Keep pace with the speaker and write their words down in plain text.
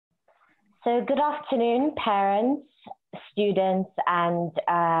So good afternoon, parents, students, and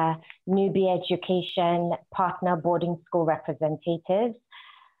Newbie Education partner boarding school representatives.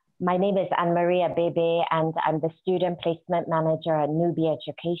 My name is Anne-Marie Abebe, and I'm the Student Placement Manager at Newbie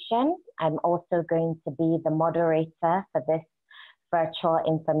Education. I'm also going to be the moderator for this virtual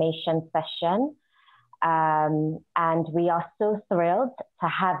information session. And we are so thrilled to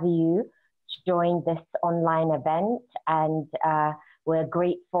have you join this online event, and we're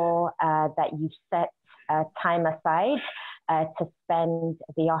grateful that you've set time aside to spend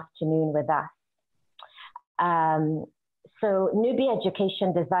the afternoon with us. So Newbie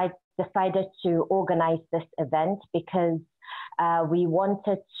Education decided to organize this event because we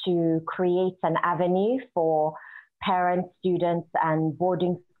wanted to create an avenue for parents, students, and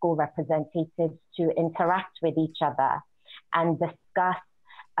boarding school representatives to interact with each other and discuss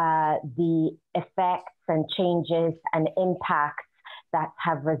the effects and changes and impacts that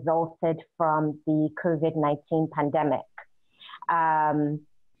have resulted from the COVID-19 pandemic.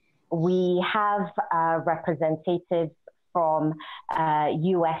 We have representatives from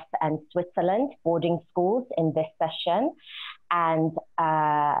US and Switzerland boarding schools in this session, and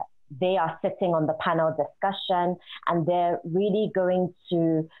they are sitting on the panel discussion, and they're really going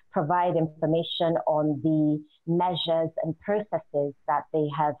to provide information on the measures and processes that they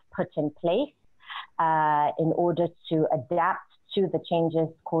have put in place in order to adapt to the changes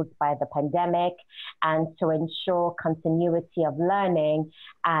caused by the pandemic and to ensure continuity of learning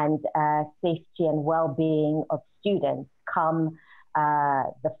and safety and well-being of students come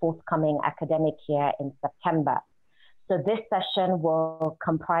the forthcoming academic year in September. So this session will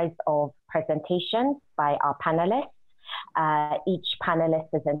comprise of presentations by our panelists. Each panelist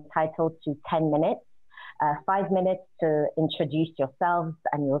is entitled to 10 minutes, 5 minutes to introduce yourselves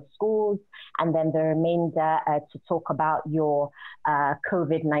and your schools, and then the remainder to talk about your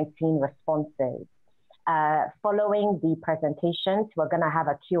COVID-19 responses. Following the presentations, we're going to have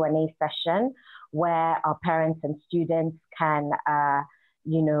a Q&A session where our parents and students can ask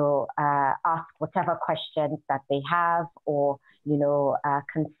whatever questions that they have or,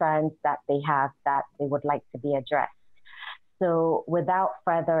 concerns that they have that they would like to be addressed. So without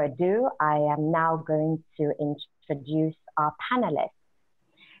further ado, I am now going to introduce our panelists.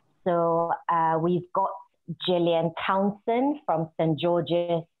 So we've got Gillian Townsend from St.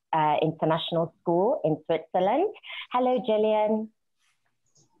 George's International School in Switzerland. Hello, Gillian.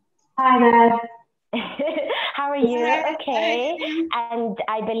 Hi there. How are you? Okay. And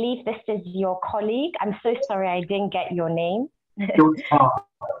I believe this is your colleague. I'm so sorry I didn't get your name. George.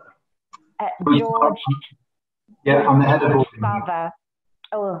 Yeah, I'm the head of Father.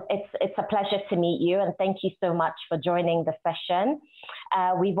 Oh, it's a pleasure to meet you, and thank you so much for joining the session.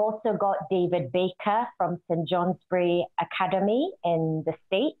 We've also got David Baker from St. Johnsbury Academy in the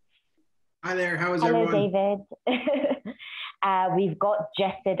States. Hi there, how is everyone? Hello, David. We've got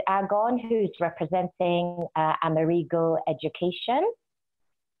Jessid Agon, who's representing Amerigo Education.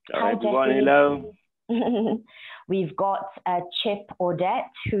 Hi, everyone. Hello. We've got Chip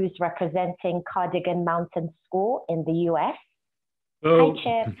Audette, who's representing Cardigan Mountain School in the US. Hello.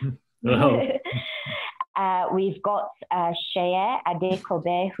 Hi, Chip. Hello. We've got Sheye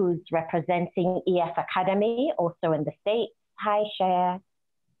Adekobe, who's representing EF Academy, also in the States. Hi, Sheye.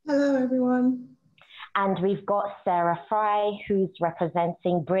 Hello, everyone. And we've got Sarah Fry, who's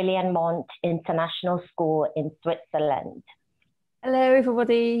representing Brillantmont International School in Switzerland. Hello,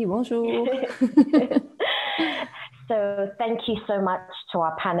 everybody. Bonjour. So thank you so much to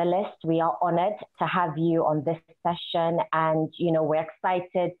our panelists. We are honored to have you on this session, and we're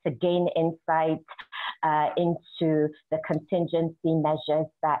excited to gain insight into the contingency measures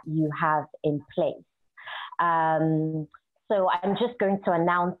that you have in place. So I'm just going to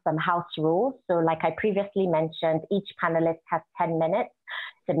announce some house rules. So like I previously mentioned, each panelist has 10 minutes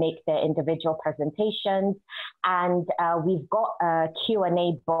to make their individual presentations. And we've got a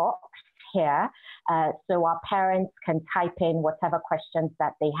Q&A box here. So our parents can type in whatever questions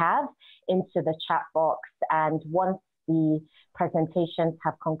that they have into the chat box. And once the presentations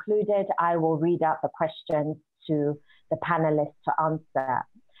have concluded, I will read out the questions to the panelists to answer.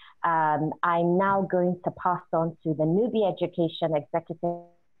 I'm now going to pass on to the Newbie Education Executive.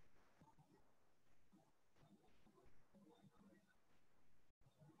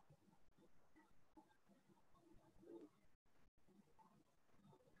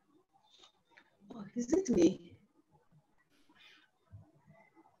 Oh, is it me?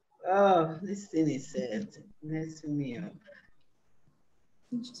 Oh, this thing is messing me up.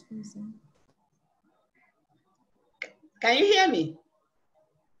 Can you hear me?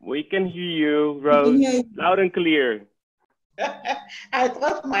 We can hear you, Rose, loud and clear. I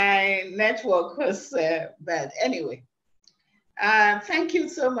thought my network was bad. Anyway, thank you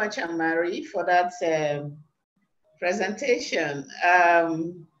so much, Amari, for that presentation.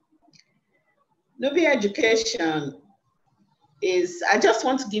 Nubia Education is, I just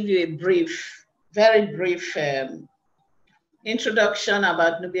want to give you a brief, very brief introduction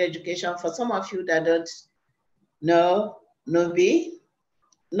about Nubia Education for some of you that don't know Nubi,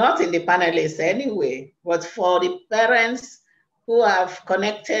 not in the panelists anyway, but for the parents who have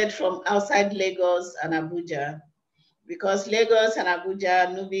connected from outside Lagos and Abuja, because Lagos and Abuja,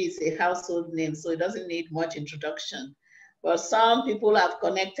 Nubi is a household name, so it doesn't need much introduction. But some people have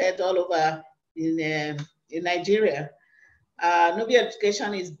connected all over in Nigeria. Nubia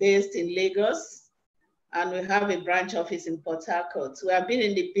Education is based in Lagos, and we have a branch office in Port Harcourt. We have been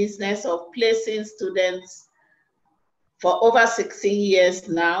in the business of placing students for over 16 years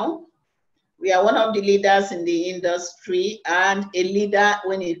now. We are one of the leaders in the industry and a leader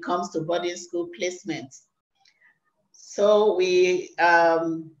when it comes to boarding school placement. So we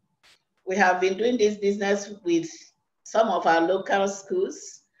have been doing this business with some of our local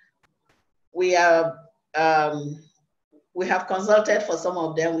schools. We have consulted for some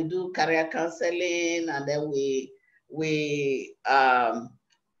of them. We do career counseling, and then we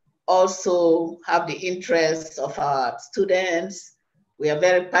also have the interests of our students. We are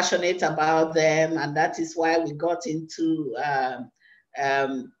very passionate about them, and that is why we got into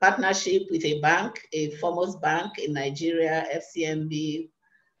partnership with a bank, a foremost bank in Nigeria, FCMB,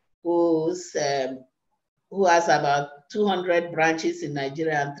 who has about 200 branches in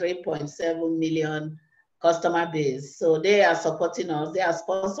Nigeria and 3.7 million customer base. So they are supporting us. They are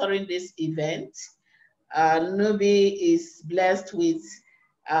sponsoring this event. Nubi is blessed with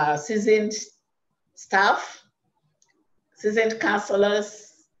seasoned staff, seasoned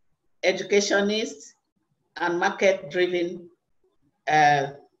counselors, educationists, and market-driven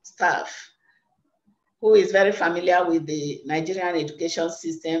staff who is very familiar with the Nigerian education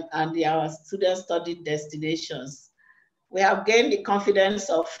system and our student study destinations. We have gained the confidence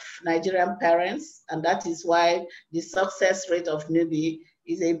of Nigerian parents, and that is why the success rate of Nubi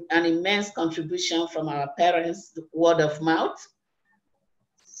is an immense contribution from our parents, word of mouth.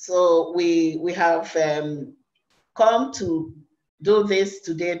 So we have come to do this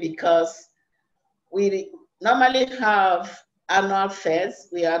today because we normally have annual fairs.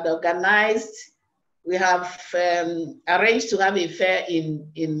 We had organized, we have arranged to have a fair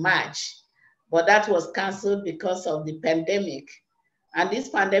in March, but that was canceled because of the pandemic. And this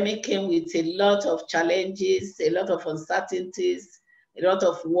pandemic came with a lot of challenges, a lot of uncertainties, a lot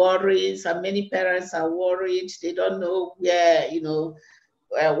of worries, and many parents are worried. They don't know where,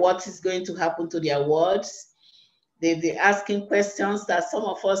 what is going to happen to their wards. They're asking questions that some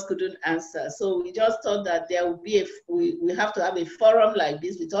of us couldn't answer. So we just thought that there would be we have to have a forum like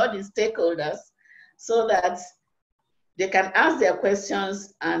this with all the stakeholders so that they can ask their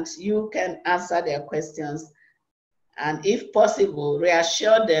questions and you can answer their questions. And if possible,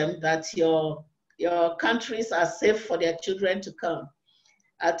 reassure them that your countries are safe for their children to come.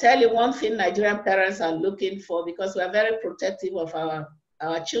 I'll tell you one thing Nigerian parents are looking for, because we are very protective of our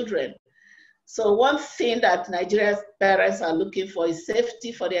children. So one thing that Nigerian parents are looking for is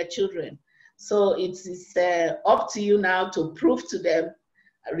safety for their children. So it's up to you now to prove to them,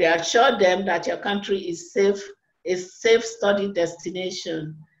 reassure them that your country is safe, a safe study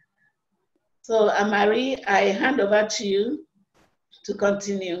destination. So Amari, I hand over to you to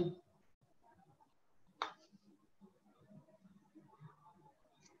continue.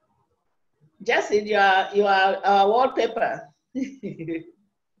 Jesse, you are our wallpaper.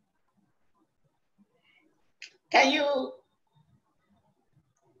 Can you?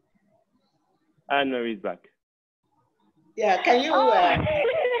 Anne-Marie's back. Yeah, can you?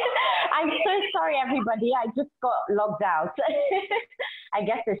 I'm so sorry, everybody. I just got logged out. I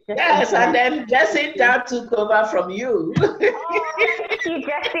guess it's just. Yes, and then Jesse that took over from you. Oh, thank you,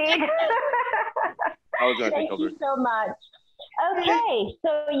 Jesse. Thank you so much. Okay,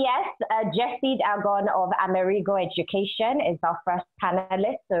 so yes, Jesse Dagon of Amerigo Education is our first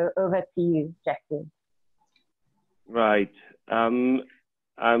panelist. So over to you, Jesse. Right. I'm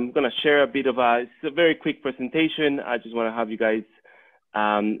going to share a bit of it's a very quick presentation. I just want to have you guys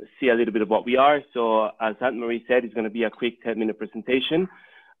see a little bit of what we are. So as Anne-Marie said, it's going to be a quick 10-minute presentation.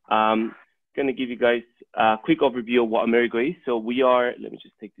 I'm going to give you guys a quick overview of what Amerigo is. So we are, let me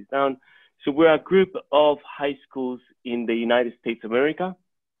just take this down. So we're a group of high schools in the United States of America.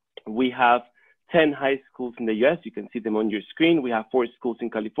 We have 10 high schools in the US. You can see them on your screen. We have 4 schools in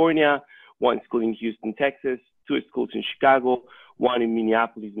California, 1 school in Houston, Texas, 2 schools in Chicago, 1 in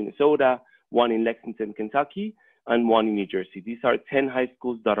Minneapolis, Minnesota, 1 in Lexington, Kentucky. and one in New Jersey. These are 10 high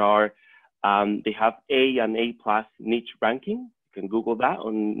schools that are, they have A and A+ niche ranking. You can Google that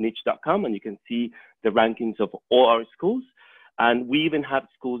on niche.com and you can see the rankings of all our schools. And we even have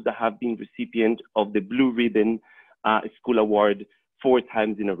schools that have been recipient of the Blue Ribbon School Award 4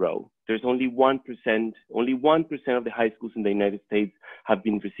 times in a row. There's only 1% of the high schools in the United States have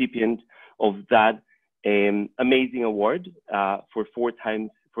been recipient of that amazing award for 4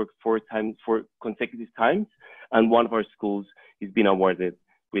 consecutive times, and one of our schools is being awarded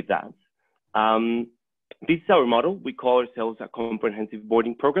with that. This is our model. We call ourselves a comprehensive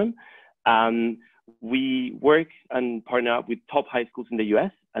boarding program. We work and partner up with top high schools in the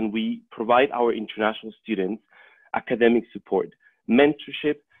US, and we provide our international students academic support,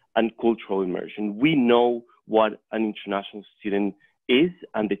 mentorship, and cultural immersion. We know what an international student is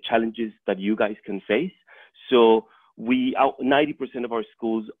and the challenges that you guys can face. So 90% of our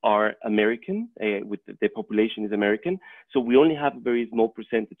schools are American, with the population is American. So we only have a very small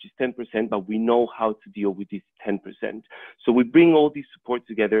percentage, is 10%, but we know how to deal with this 10%. So we bring all these support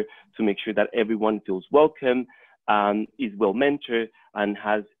together to make sure that everyone feels welcome, is well mentored, and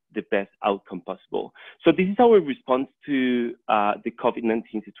has the best outcome possible. So this is our response to the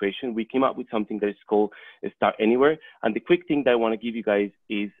COVID-19 situation. We came up with something that is called Start Anywhere. And the quick thing that I want to give you guys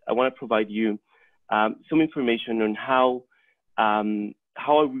is I want to provide you some information on how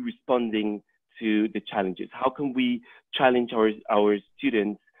are we responding to the challenges? How can we challenge our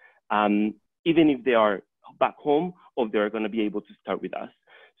students, even if they are back home or they're going to be able to start with us?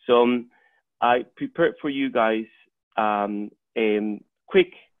 So I prepared for you guys a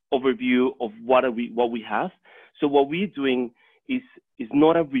quick overview of what we have. So what we're doing is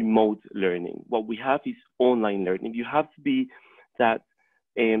not a remote learning. What we have is online learning. You have to be that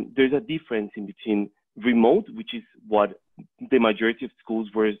there's a difference in between remote, which is what the majority of schools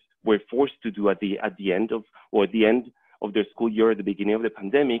were forced to do at the end of their school year, at the beginning of the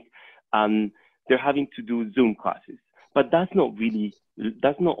pandemic. They're having to do Zoom classes, but that's not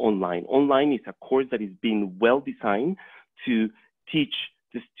online. Online is a course that is being well designed to teach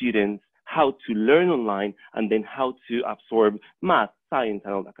the students how to learn online and then how to absorb math, science,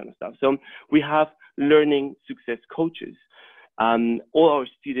 and all that kind of stuff. So we have learning success coaches. All our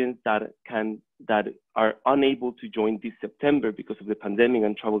students that are unable to join this September because of the pandemic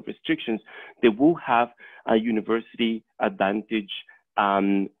and travel restrictions, they will have a university advantage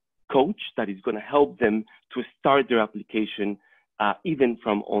coach that is going to help them to start their application even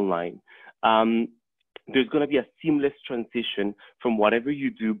from online. There's going to be a seamless transition from whatever you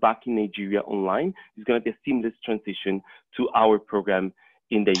do back in Nigeria online. There's going to be a seamless transition to our program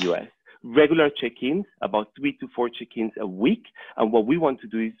in the US. Regular check-ins, about 3 to 4 check-ins a week. And what we want to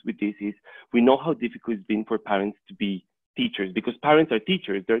do with this is, we know how difficult it's been for parents to be teachers, because parents are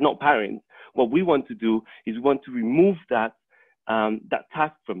teachers, they're not parents. What we want to do is we want to remove that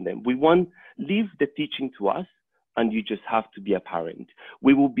task from them. We want, leave the teaching to us, and you just have to be a parent.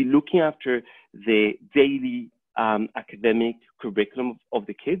 We will be looking after the daily academic curriculum of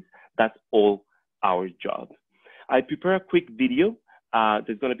the kids. That's all our job. I prepare a quick video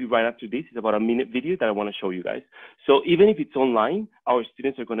that's going to be right after this. It's about a minute video that I want to show you guys. So even if it's online, our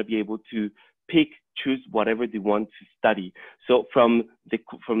students are going to be able to choose whatever they want to study. So from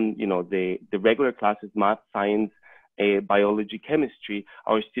the regular classes, math, science, biology, chemistry,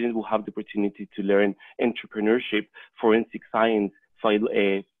 our students will have the opportunity to learn entrepreneurship, forensic science,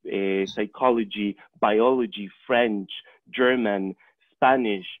 psychology, biology, French, German,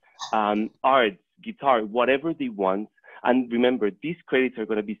 Spanish, arts, guitar, whatever they want. And remember, these credits are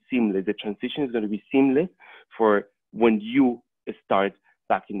going to be seamless. The transition is going to be seamless for when you start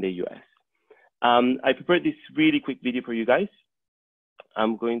back in the US. I prepared this really quick video for you guys.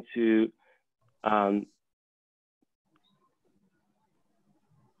 I'm going to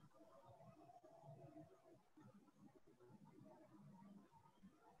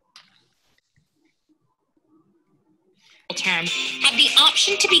term have the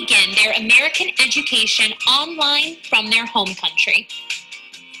option to begin their American education online from their home country.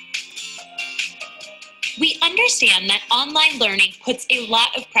 We understand that online learning puts a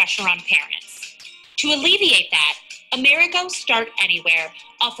lot of pressure on parents. To alleviate that, Amerigo Start Anywhere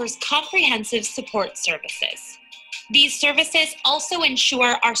offers comprehensive support services. These services also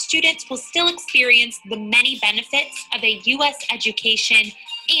ensure our students will still experience the many benefits of a U.S. education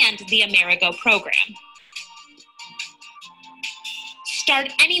and the Amerigo program.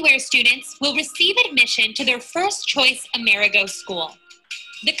 Start Anywhere students will receive admission to their first choice Amerigo school.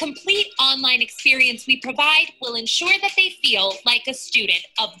 The complete online experience we provide will ensure that they feel like a student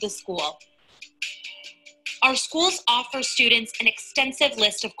of the school. Our schools offer students an extensive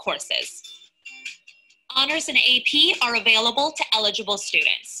list of courses. Honors and AP are available to eligible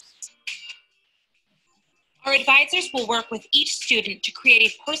students. Our advisors will work with each student to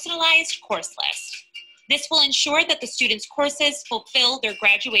create a personalized course list. This will ensure that the student's courses fulfill their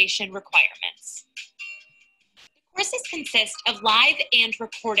graduation requirements. The courses consist of live and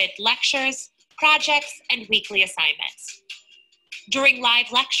recorded lectures, projects, and weekly assignments. During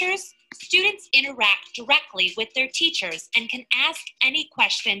live lectures, students interact directly with their teachers and can ask any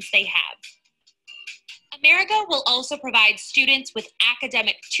questions they have. Amerigo will also provide students with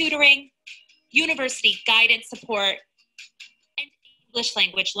academic tutoring, university guidance support, and English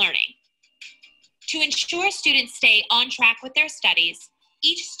language learning. To ensure students stay on track with their studies,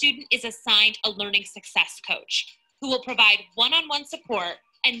 each student is assigned a learning success coach who will provide one-on-one support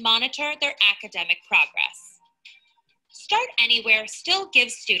and monitor their academic progress. Start Anywhere still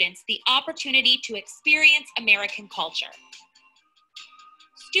gives students the opportunity to experience American culture.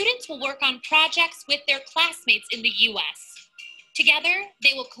 Students will work on projects with their classmates in the US. Together,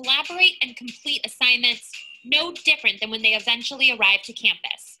 they will collaborate and complete assignments no different than when they eventually arrive to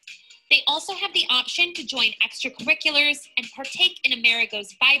campus. They also have the option to join extracurriculars and partake in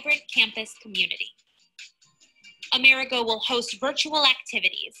Amerigo's vibrant campus community. Amerigo will host virtual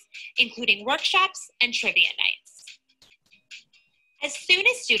activities, including workshops and trivia nights. As soon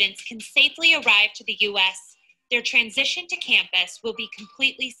as students can safely arrive to the US, their transition to campus will be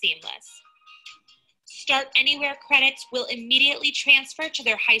completely seamless. Start Anywhere credits will immediately transfer to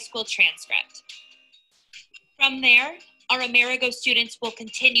their high school transcript. From there, our Amerigo students will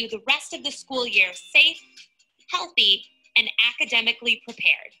continue the rest of the school year safe, healthy, and academically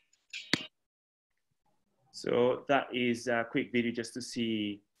prepared. So that is a quick video just to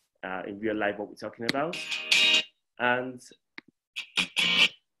see in real life what we're talking about. And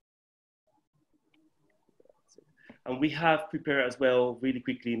we have prepared as well, really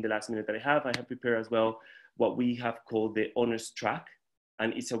quickly in the last minute that I have prepared as well what we have called the honors track.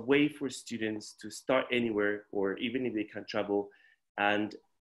 And it's a way for students to start anywhere, or even if they can travel, and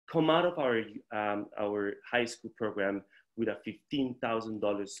come out of our high school program with a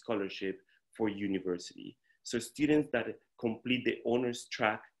 $15,000 scholarship for university. So students that complete the honors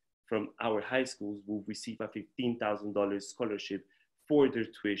track from our high schools will receive a $15,000 scholarship for their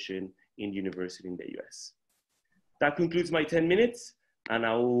tuition in university in the US. That concludes my 10 minutes, and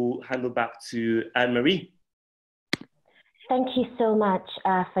I will hand it back to Anne-Marie. Thank you so much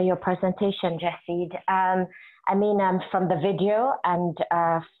for your presentation, Jesse. From the video and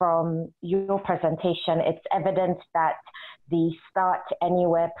from your presentation, it's evident that the Start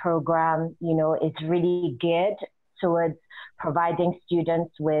Anywhere program, is really geared towards providing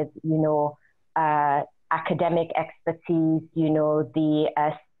students with, academic expertise, the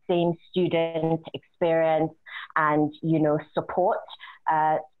same student experience and, support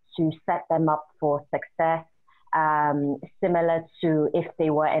to set them up for success, similar to if they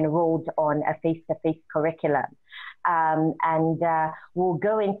were enrolled on a face-to-face curriculum. We'll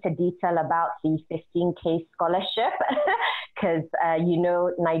go into detail about the 15K scholarship because,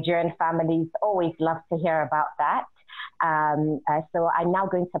 Nigerian families always love to hear about that. So I'm now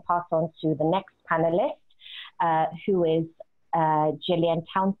going to pass on to the next panelist, who is Gillian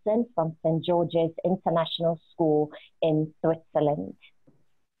Townsend from St. George's International School in Switzerland.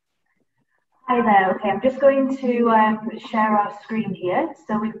 Hi there. Okay, I'm just going to share our screen here.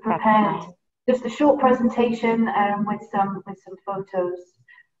 So we've prepared just a short presentation with some photos.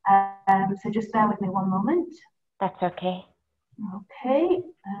 So just bear with me one moment. That's okay. Okay.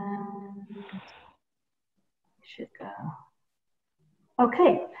 Should go.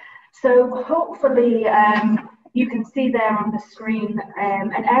 Okay. So hopefully you can see there on the screen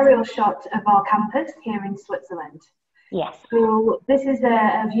an aerial shot of our campus here in Switzerland. Yes. So this is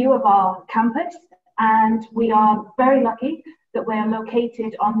a view of our campus, and we are very lucky that we are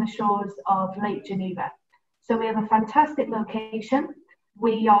located on the shores of Lake Geneva. So we have a fantastic location.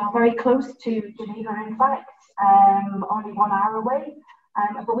 We are very close to Geneva, in fact, only 1 hour away,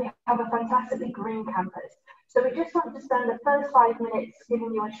 but we have a fantastically green campus. So we just want to spend the first 5 minutes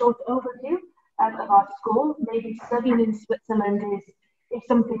giving you a short overview of our school. Maybe studying in Switzerland is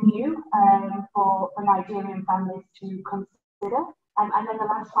something new for Nigerian families to consider. And then the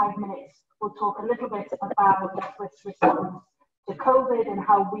last 5 minutes, we'll talk a little bit about the Swiss response to COVID and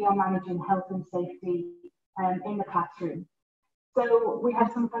how we are managing health and safety in the classroom. So we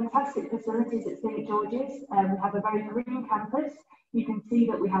have some fantastic facilities at St. George's. We have a very green campus. You can see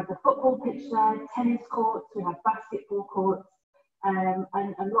that we have the football pitch there, tennis courts, we have basketball courts, and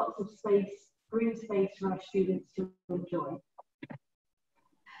lots of space, green space for our students to enjoy.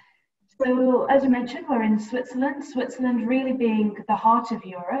 So as you mentioned, we're in Switzerland, Switzerland really being the heart of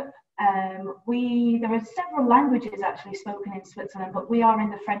Europe. There are several languages actually spoken in Switzerland, but we are in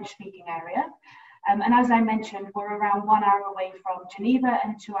the French-speaking area. And as I mentioned, we're around 1 hour away from Geneva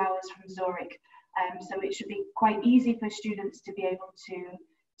and 2 hours from Zurich. So it should be quite easy for students to be able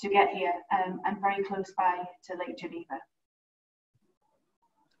to get here and very close by to Lake Geneva.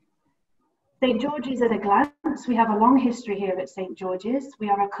 St. George's at a glance. We have a long history here at St. George's. We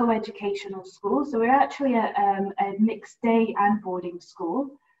are a co-educational school, so we're actually a mixed day and boarding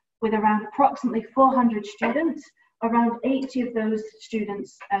school with around approximately 400 students. Around 80 of those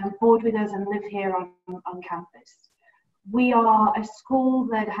students board with us and live here on campus. We are a school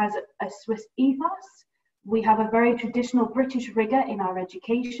that has a Swiss ethos. We have a very traditional British rigour in our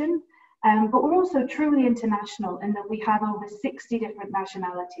education, but we're also truly international in that we have over 60 different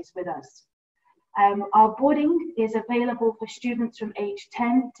nationalities with us. Our boarding is available for students from age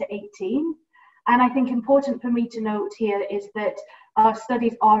 10 to 18. And I think important for me to note here is that our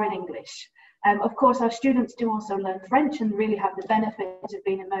studies are in English. Of course, our students do also learn French and really have the benefit of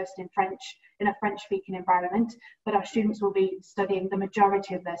being immersed in French, in a French-speaking environment, but our students will be studying the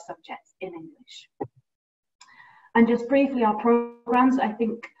majority of their subjects in English. And just briefly, our programs, I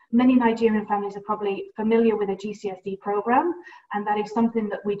think many Nigerian families are probably familiar with a GCSE program, and that is something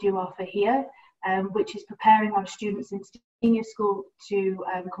that we do offer here, which is preparing our students in senior school to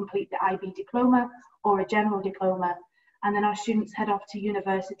complete the IB diploma or a general diploma. And then our students head off to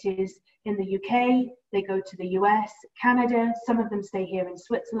universities in the UK, they go to the US, Canada, some of them stay here in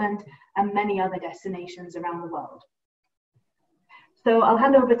Switzerland, and many other destinations around the world. So I'll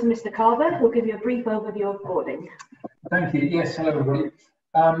hand over to Mr. Carver, who'll give you a brief overview of boarding. Thank you. Yes, hello everybody.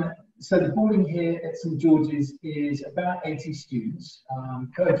 So the boarding here at St. George's is about 80 students,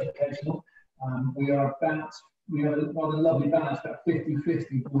 co-educational. We have a rather lovely balance, about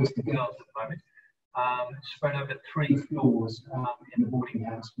 50-50 boys to girls at the moment. Spread over 3 floors in the boarding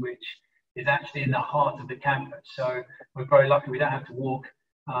house, which is actually in the heart of the campus. So we're very lucky we don't have to walk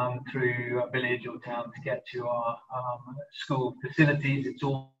through a village or town to get to our school facilities. It's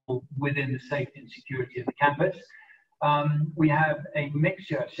all within the safety and security of the campus. We have a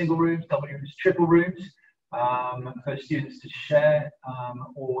mixture of single rooms, double rooms, triple rooms for students to share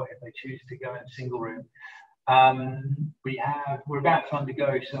or if they choose to go in a single room. We're about to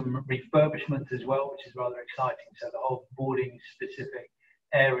undergo some refurbishment as well, which is rather exciting. So the whole boarding specific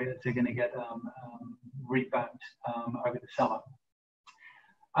areas are going to get revamped over the summer.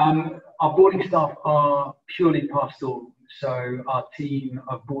 Our boarding staff are purely pastoral. So our team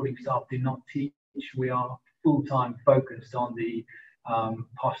of boarding staff do not teach. We are full-time focused on the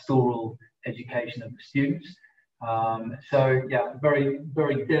pastoral education of the students. So yeah, very,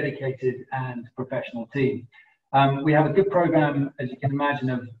 very dedicated and professional team. We have a good program, as you can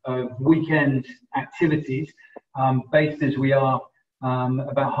imagine, of weekend activities, based as we are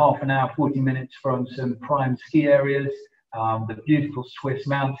about half an hour, 40 minutes from some prime ski areas, the beautiful Swiss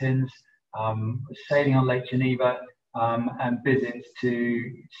mountains, sailing on Lake Geneva, and visits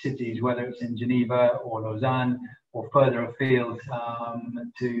to cities, whether it's in Geneva or Lausanne or further afield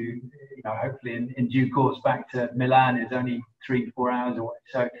to, hopefully in due course back to Milan is only 3-4 hours away.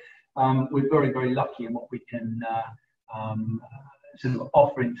 So we're very, very lucky in what we can sort of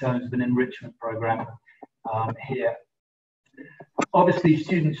offer in terms of an enrichment program here. Obviously,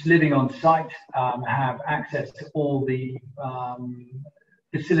 students living on site have access to all the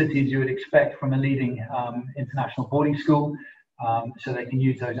facilities you would expect from a leading international boarding school. So they can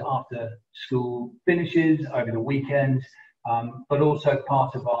use those after school finishes, over the weekends, but also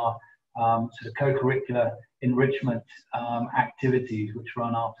part of our sort of co-curricular enrichment activities, which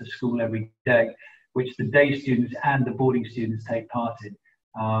run after school every day, which the day students and the boarding students take part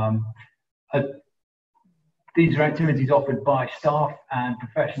in. These are activities offered by staff and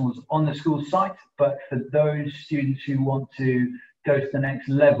professionals on the school site, but for those students who want to go to the next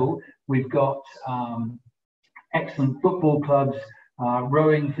level, we've got excellent football clubs,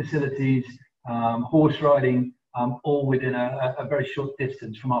 rowing facilities, horse riding, all within a very short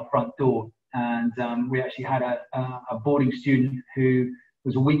distance from our front door. And we actually had a boarding student who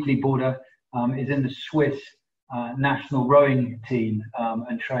was a weekly boarder, is in the Swiss national rowing team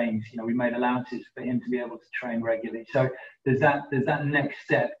and trains. We made allowances for him to be able to train regularly. So there's that next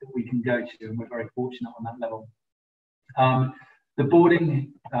step that we can go to, and we're very fortunate on that level. The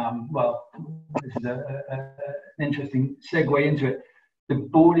boarding, well, this is an interesting segue into it. The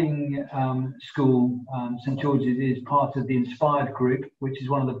boarding school, St. George's, is part of the Inspired Group, which is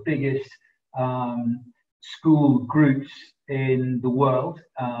one of the biggest school groups in the world,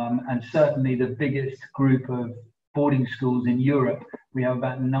 and certainly the biggest group of boarding schools in Europe. We have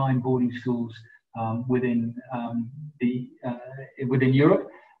about 9 boarding schools within Europe.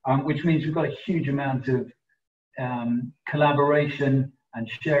 which means we've got a huge amount of collaboration and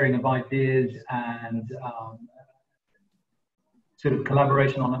sharing of ideas and sort of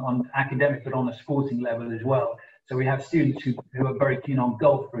collaboration on academic, but on a sporting level as well. So we have students who are very keen on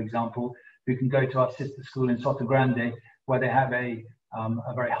golf, for example, who can go to our sister school in Soto Grande, where they have a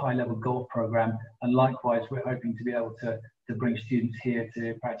very high-level golf program. And likewise, we're hoping to be able to bring students here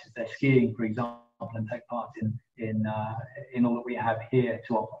to practice their skiing, for example, and take part in all that we have here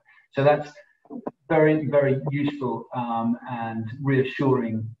to offer. So that's very, very useful and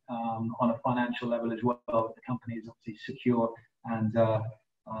reassuring on a financial level as well. The company is obviously secure and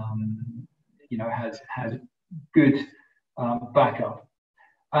you know, has good backup.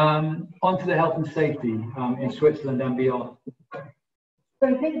 Onto the health and safety in Switzerland and beyond. So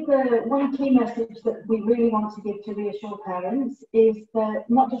I think the one key message that we really want to give to reassure parents is that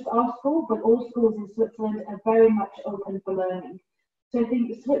not just our school, but all schools in Switzerland are very much open for learning. So I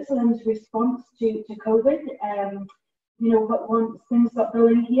think Switzerland's response to COVID, you know, but once things got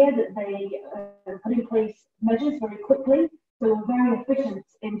going here, that they put in place measures very quickly. So we're very efficient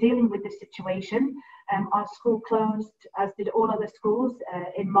in dealing with this situation. Our school closed, as did all other schools,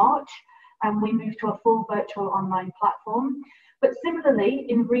 in March, and we moved to a full virtual online platform. But similarly,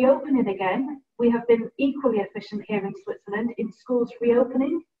 in reopening again, we have been equally efficient here in Switzerland in schools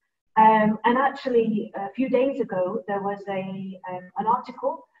reopening. And actually, a few days ago, there was an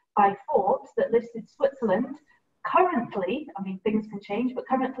article by Forbes that listed Switzerland currently, I mean, things can change, but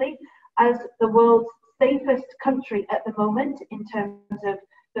currently as the world's safest country at the moment in terms of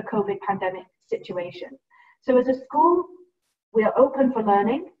the COVID pandemic situation. So as a school, we are open for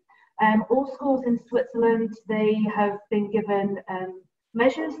learning. All schools in Switzerland, they have been given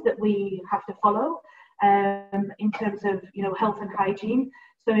measures that we have to follow in terms of, you know, health and hygiene.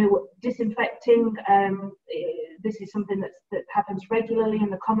 So disinfecting, this is something that happens regularly in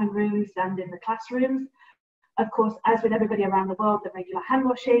the common rooms and in the classrooms. Of course, as with everybody around the world, the regular hand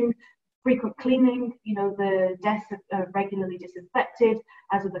washing, frequent cleaning, you know, the desks are regularly disinfected,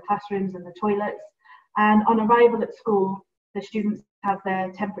 as are the classrooms and the toilets. And on arrival at school, the students have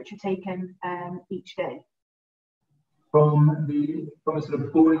their temperature taken each day. From a sort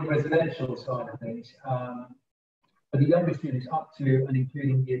of boarding residential side of things, for the younger students up to and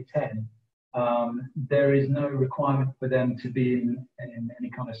including year 10, there is no requirement for them to be in any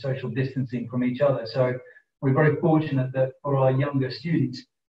kind of social distancing from each other. So we're very fortunate that for our younger students,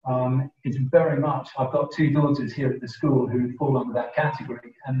 it's very much, I've got two daughters here at the school who fall under that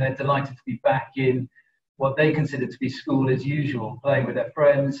category, and they're delighted to be back in what they consider to be school as usual, playing with their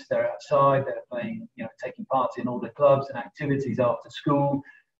friends, they're outside, they're playing, you know, taking part in all the clubs and activities after school,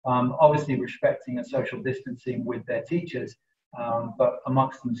 obviously respecting and social distancing with their teachers, but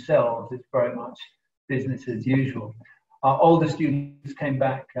amongst themselves, it's very much business as usual. Our older students came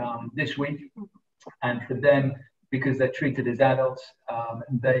back this week, and for them, because they're treated as adults,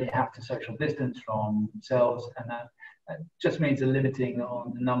 they have to social distance from themselves, and that just means a limiting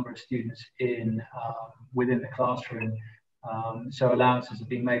on the number of students in within the classroom. So allowances have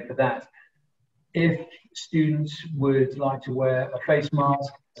been made for that. If students would like to wear a face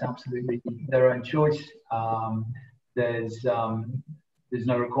mask, it's absolutely their own choice. There's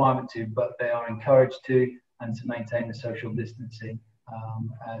no requirement to, but they are encouraged to, and to maintain the social distancing,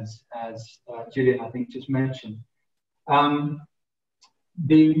 as Julian, I think, just mentioned.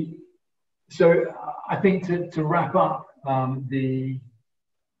 So I think to wrap up the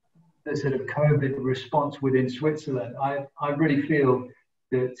sort of COVID response within Switzerland, I really feel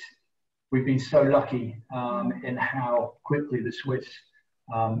that we've been so lucky in how quickly the Swiss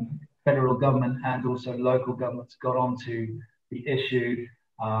federal government and also local governments got onto the issue.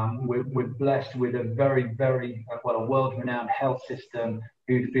 We're blessed with a very, very, well, a world-renowned health system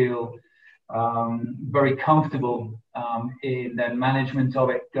who feel very comfortable in their management of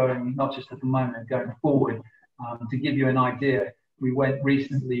it, going not just at the moment, going forward. To give you an idea, we went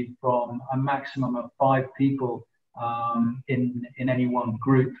recently from a maximum of 5 people in any one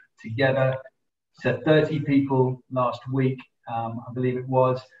group together to 30 people last week, I believe it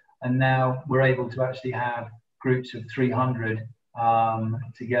was, and now we're able to actually have groups of 300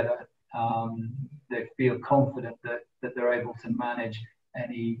 together. They feel confident that they're able to manage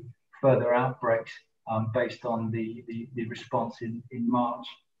any further outbreaks based on the response in March.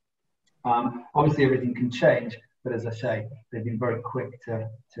 Obviously everything can change, but as I say, they've been very quick to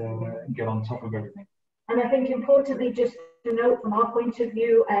get on top of everything. And I think importantly, just to note from our point of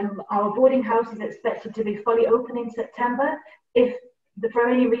view, our boarding house is expected to be fully open in September. If for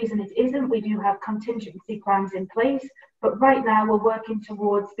any reason it isn't, we do have contingency plans in place, but right now we're working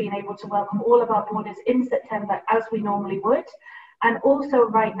towards being able to welcome all of our boarders in September as we normally would. And also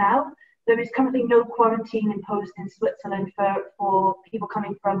right now, there is currently no quarantine imposed in Switzerland for people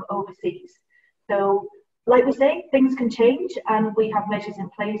coming from overseas. So like we say, things can change and we have measures in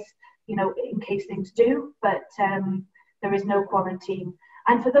place, you know, in case things do, but there is no quarantine.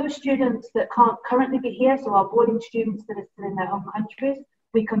 And for those students that can't currently be here, so our boarding students that are still in their home countries,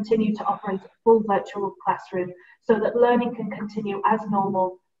 we continue to operate a full virtual classroom so that learning can continue as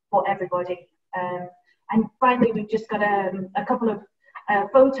normal for everybody. And finally, we've just got a couple of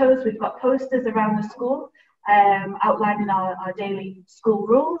photos. We've got posters around the school outlining our daily school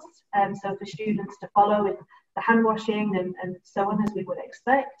rules, so for students to follow in the hand washing and so on, as we would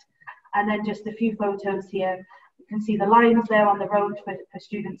expect. And then just a few photos here. You can see the lines there on the road for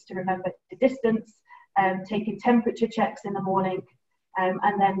students to remember to distance, taking temperature checks in the morning,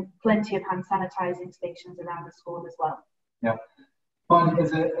 and then plenty of hand sanitizing stations around the school as well. Yeah. But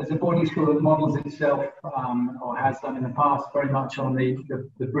as a boarding school that models itself, or has done in the past, very much on the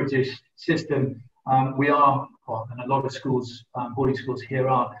British system, we are, well, and a lot of schools, boarding schools here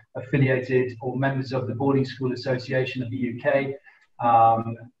are affiliated or members of the Boarding School Association of the UK,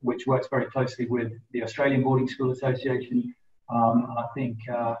 which works very closely with the Australian Boarding School Association. I think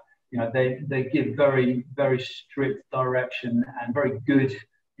you know, they give very, very strict direction and very good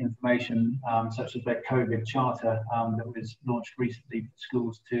information, such as their COVID charter that was launched recently for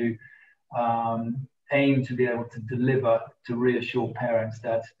schools to aim to be able to deliver to reassure parents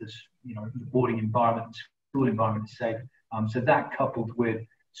that this, you know, the boarding environment, school environment is safe. So that, coupled with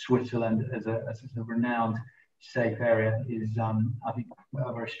Switzerland as a renowned safe area, is I think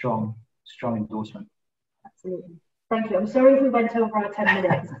a very strong endorsement. Absolutely. Thank you. I'm sorry if we went over our 10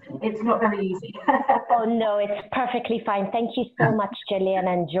 minutes. It's not very easy. Oh, no, it's perfectly fine. Thank you so much, Gillian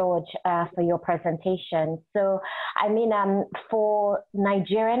and George, for your presentation. So, I mean, for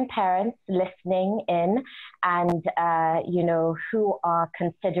Nigerian parents listening in and, you know, who are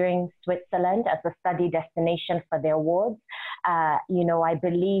considering Switzerland as a study destination for their wards, you know, I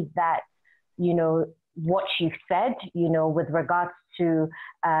believe that, you know, what you've said, you know, with regards to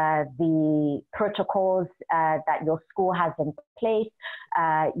the protocols that your school has in place,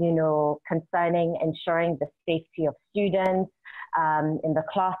 you know, concerning ensuring the safety of students in the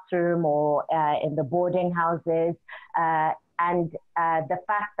classroom or in the boarding houses, and the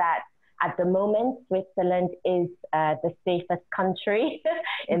fact that at the moment, Switzerland is the safest country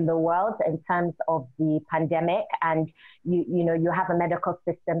in the world in terms of the pandemic, and you know, you have a medical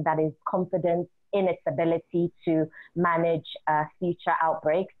system that is confident in its ability to manage future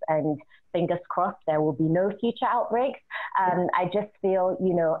outbreaks, and fingers crossed there will be no future outbreaks. I just feel,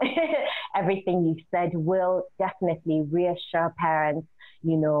 you know, everything you've said will definitely reassure parents,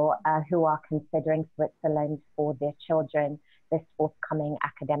 you know, who are considering Switzerland for their children this forthcoming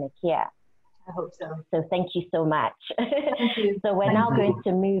academic year. I hope so. So thank you so much. Thank you. So we're now going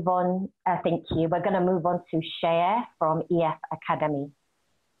to move on. Thank you. We're going to move on to Shaya from EF Academy.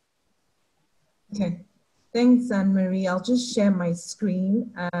 Okay, thanks, Anne-Marie. I'll just share my screen.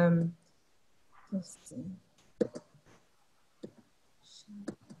 Let's see.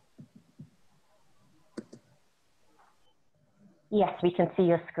 Yes, we can see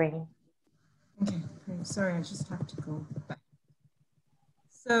your screen. Okay, I'm sorry, I just have to go back.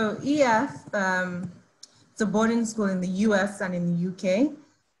 So EF, it's a boarding school in the US and in the UK.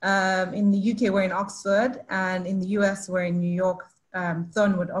 In the UK, we're in Oxford, and in the US, we're in New York,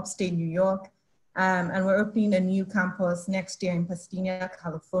 Thornwood, upstate New York. And we're opening a new campus next year in Pasadena,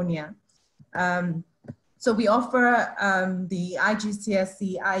 California. So we offer the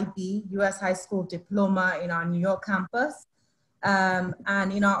IGCSE IB US High School Diploma in our New York campus.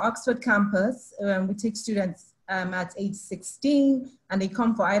 And in our Oxford campus, we take students at age 16, and they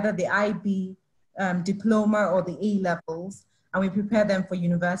come for either the IB diploma or the A levels, and we prepare them for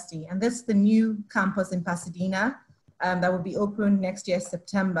university. And this is the new campus in Pasadena that will be open next year,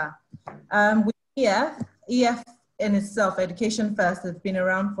 September. EF in itself, Education First, has been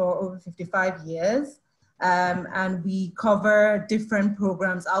around for over 55 years. And we cover different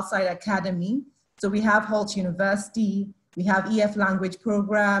programs outside academy. So we have Holt University, we have EF Language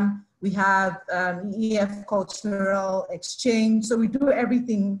Program, we have EF Cultural Exchange. So we do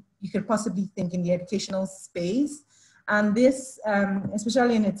everything you could possibly think in the educational space. And this,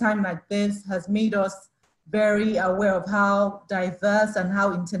 especially in a time like this, has made us very aware of how diverse and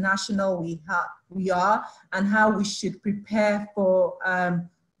how international we are, and how we should prepare for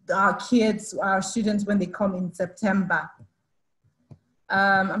our kids, our students, when they come in September.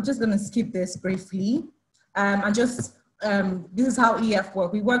 I'm just going to skip this briefly. This is how EF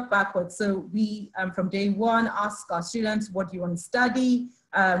work. We work backwards. So we, from day one, ask our students, what do you want to study?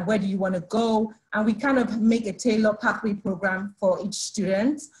 where do you want to go? And we kind of make a tailored pathway program for each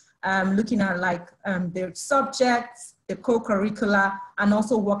student, looking at like their subjects, the co-curricular, and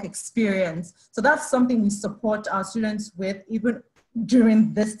also work experience. So that's something we support our students with even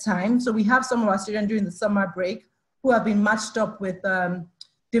during this time. So we have some of our students during the summer break who have been matched up with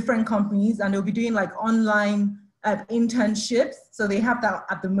different companies, and they'll be doing like online internships. So they have that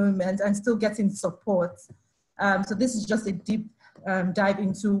at the moment and still getting support. So this is just a deep dive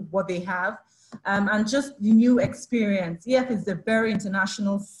into what they have. And just the new experience. EF is a very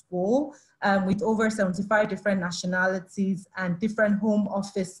international school with over 75 different nationalities and different home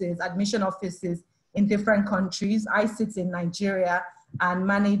offices, admission offices in different countries. I sit in Nigeria and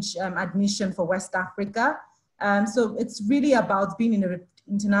manage admission for West Africa. So it's really about being in an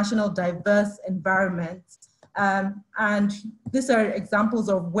international, diverse environment. And these are examples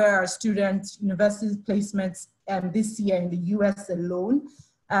of where our student university placements this year in the US alone,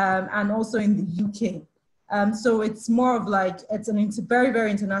 and also in the UK. So it's more of like, it's a very,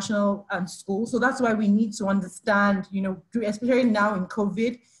 very international school. So that's why we need to understand, you know, especially now in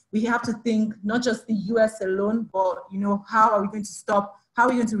COVID, we have to think not just the US alone, but, you know, how are we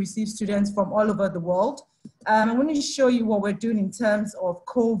going to receive students from all over the world? I'm going to show you what we're doing in terms of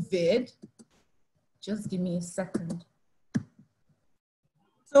COVID. Just give me a second.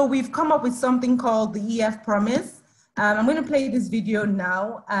 So we've come up with something called the EF Promise. I'm going to play this video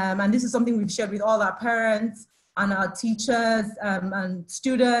now, and this is something we've shared with all our parents and our teachers and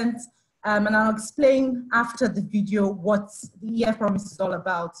students, and I'll explain after the video what the EF Promise is all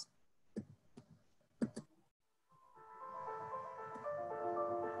about.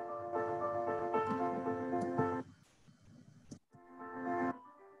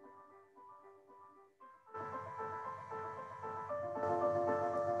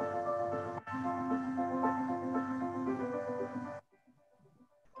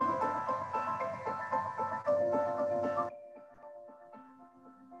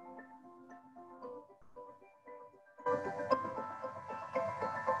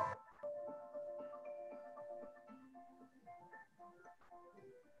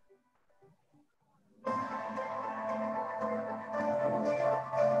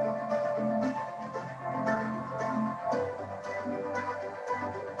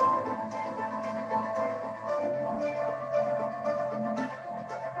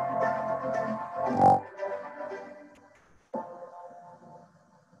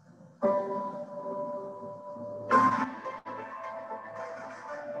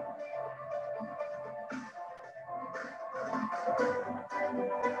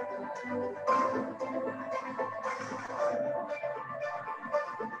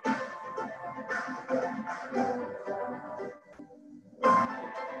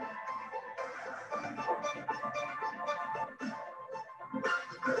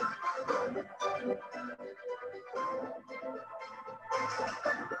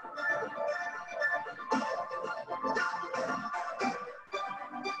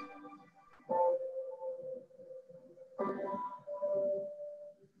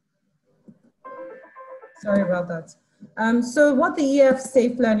 Sorry about that. So what the EF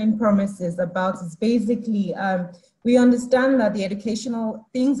Safe Learning Promise is about is basically, we understand that the educational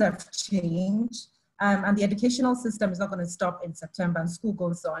things have changed, and the educational system is not going to stop in September and school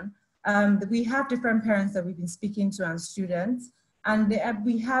goes on. We have different parents that we've been speaking to and students, and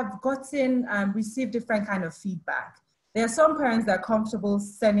we have received different kind of feedback. There are some parents that are comfortable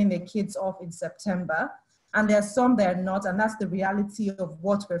sending their kids off in September, and there are some that are not, and that's the reality of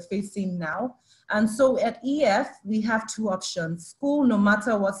what we're facing now. And so at EF, we have two options. School, no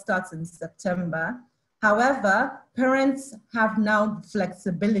matter what, starts in September. However, parents have now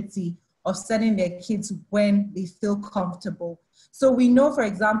flexibility of sending their kids when they feel comfortable. So we know, for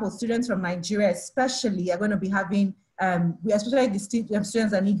example, students from Nigeria especially are going to be having, especially the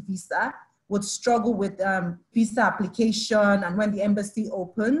students that need visa, would struggle with visa application and when the embassy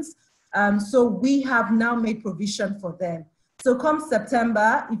opens. So we have now made provision for them. So come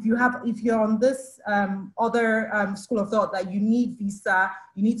September, if you're on this other school of thought that you need visa,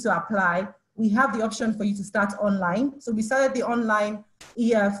 you need to apply, we have the option for you to start online. So we started the online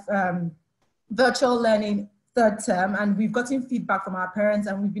EF virtual learning third term, and we've gotten feedback from our parents,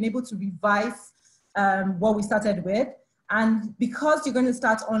 and we've been able to revise what we started with. And because you're going to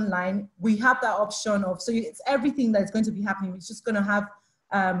start online, we have that option of, so it's everything that's going to be happening. It's just going to have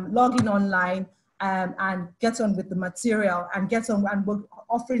log in online and get on with the material and get on, and we're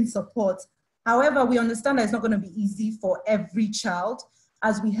offering support. However, we understand that it's not going to be easy for every child,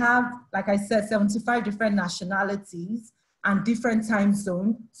 as we have, like I said, 75 different nationalities. and different time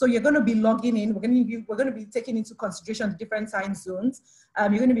zone. So you're going to be logging in. We're going to be taking into consideration the different time zones. You're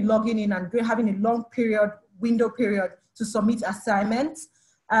going to be logging in and having a long window period to submit assignments.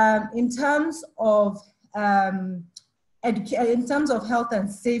 In terms of health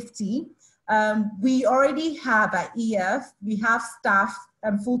and safety, we already have at EF, we have staff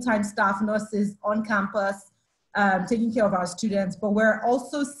and full-time staff nurses on campus taking care of our students, but we're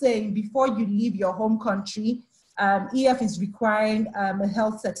also saying before you leave your home country, EF is requiring a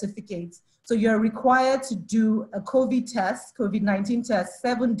health certificate. So you're required to do a COVID-19 test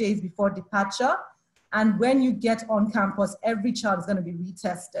 7 days before departure. And when you get on campus, every child is going to be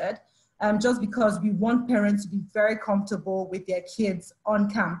retested, just because we want parents to be very comfortable with their kids on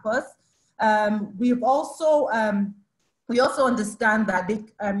campus. We also understand that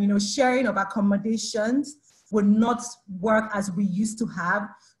sharing of accommodations would not work as we used to have.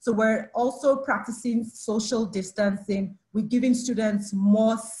 So we're also practicing social distancing. We're giving students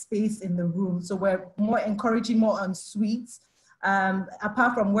more space in the room. So we're encouraging more en suites.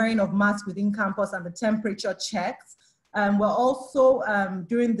 Apart from wearing of masks within campus and the temperature checks, we're also,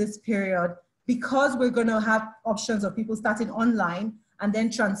 during this period, because we're going to have options of people starting online and then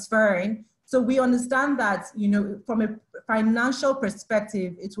transferring. So we understand that, from a financial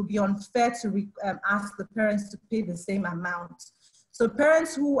perspective, it will be unfair to ask the parents to pay the same amount. So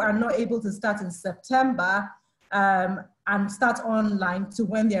parents who are not able to start in September and start online to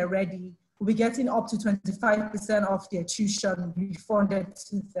when they're ready will be getting up to 25% of their tuition refunded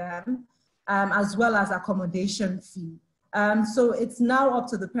to them, as well as accommodation fee. So it's now up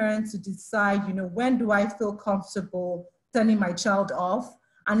to the parents to decide, when do I feel comfortable sending my child off?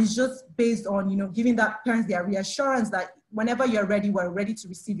 And it's just based on, giving that parents their reassurance that whenever you're ready, we're ready to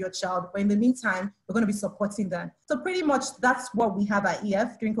receive your child. But in the meantime, we're going to be supporting them. So pretty much that's what we have at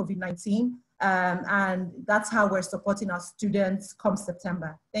EF during COVID-19. And that's how we're supporting our students come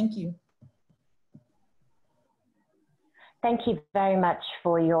September. Thank you. Thank you very much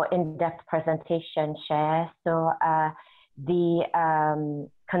for your in-depth presentation, Cher. So the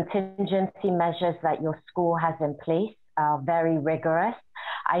contingency measures that your school has in place are very rigorous.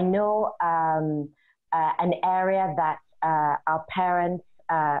 I know an area that our parents,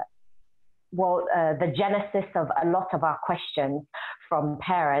 the genesis of a lot of our questions from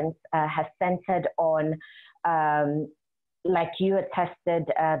parents has centered on, like you attested,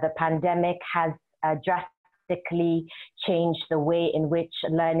 the pandemic has drastically changed the way in which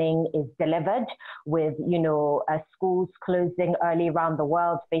learning is delivered, with schools closing early around the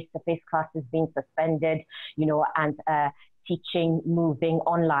world, face-to-face classes being suspended, and teaching moving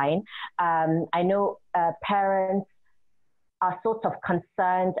online. I know parents are sort of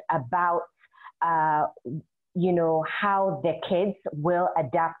concerned about how their kids will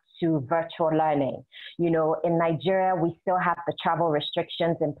adapt to virtual learning. In Nigeria, we still have the travel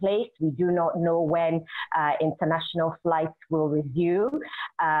restrictions in place. We do not know when international flights will resume.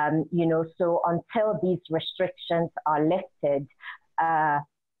 So until these restrictions are lifted,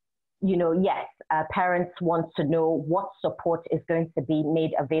 yes, parents want to know what support is going to be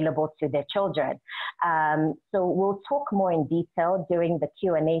made available to their children. So we'll talk more in detail during the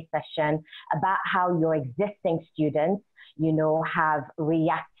Q&A session about how your existing students have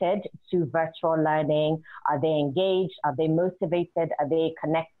reacted to virtual learning. Are they engaged? Are they motivated? Are they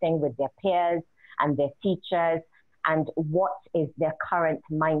connecting with their peers and their teachers? And what is their current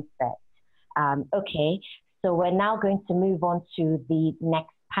mindset? Okay, so we're now going to move on to the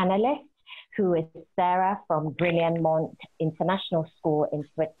next panelist, who is Sarah from Brillantmont International School in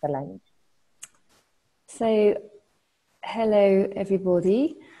Switzerland. So, hello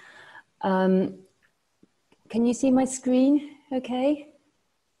everybody. Can you see my screen okay?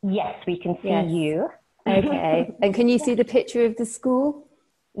 Yes, we can see you. Okay, and can you see the picture of the school?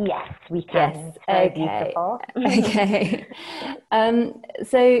 Yes, we can. Yes. It's very beautiful. Okay.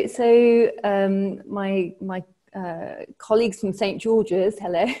 My colleagues from St. George's,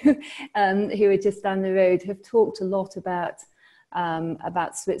 hello, who are just down the road, have talked a lot about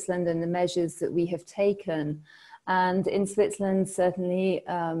Switzerland and the measures that we have taken. And in Switzerland, certainly,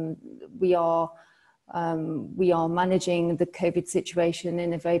 we are managing the COVID situation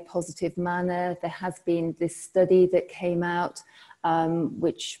in a very positive manner. There has been this study that came out,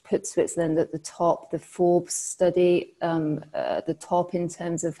 which put Switzerland at the top, the Forbes study, at the top in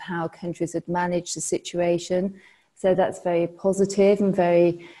terms of how countries had managed the situation. So that's very positive and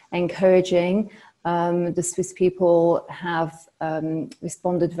very encouraging. The Swiss people have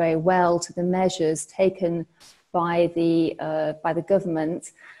responded very well to the measures taken by the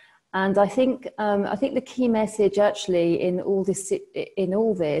government. And I think the key message actually in all this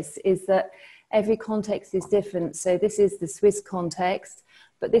is that every context is different. So this is the Swiss context,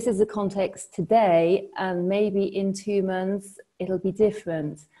 but this is the context today, and maybe in 2 months it'll be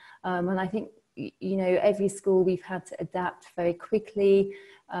different. And I think, you know, every school we've had to adapt very quickly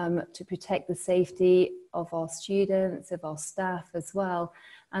to protect the safety of our students, of our staff as well.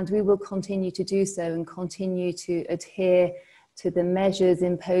 And we will continue to do so and continue to adhere to the measures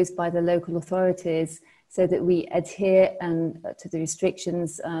imposed by the local authorities, so that we adhere to the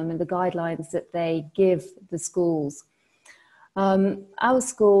restrictions and the guidelines that they give the schools. Our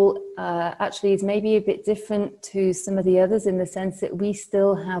school actually is maybe a bit different to some of the others in the sense that we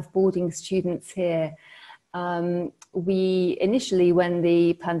still have boarding students here. We initially, when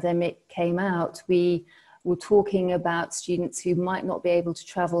the pandemic came out, we were talking about students who might not be able to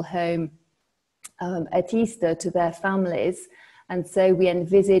travel home at Easter to their families. And so we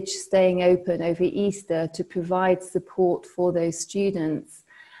envisaged staying open over Easter to provide support for those students.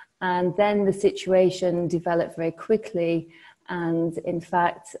 And then the situation developed very quickly. And in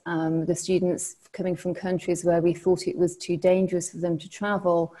fact, the students coming from countries where we thought it was too dangerous for them to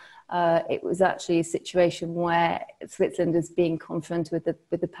travel, it was actually a situation where Switzerland is being confronted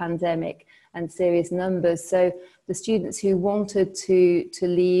with the pandemic and serious numbers. So the students who wanted to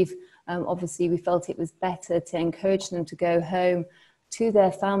leave, obviously we felt it was better to encourage them to go home to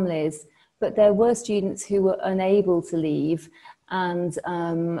their families. But there were students who were unable to leave. And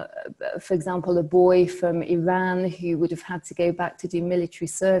for example, a boy from Iran who would have had to go back to do military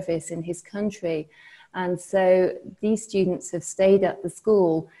service in his country. And so these students have stayed at the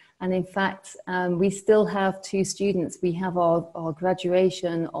school. And in fact, we still have 2 students. We have our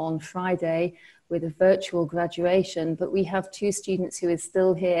graduation on Friday with a virtual graduation, but we have 2 students who are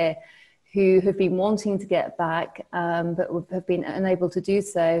still here who have been wanting to get back, but have been unable to do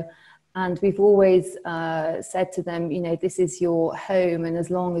so. And we've always said to them, you know, this is your home, and as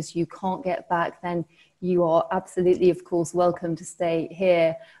long as you can't get back, then you are absolutely, of course, welcome to stay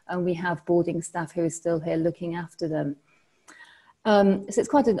here. And we have boarding staff who are still here looking after them. So it's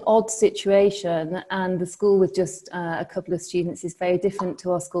quite an odd situation, and the school with just a couple of students is very different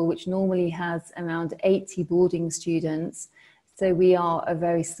to our school, which normally has around 80 boarding students. So we are a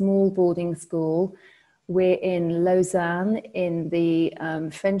very small boarding school. We're in Lausanne, in the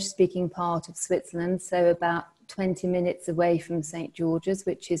French-speaking part of Switzerland, so about 20 minutes away from St. George's,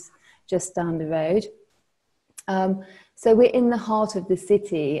 which is just down the road. So we're in the heart of the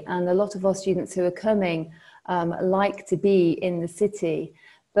city, and a lot of our students who are coming like to be in the city.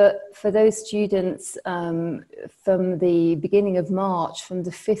 But for those students from the beginning of March, from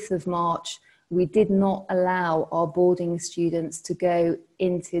the 5th of March, we did not allow our boarding students to go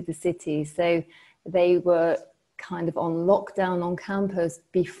into the city. So they were kind of on lockdown on campus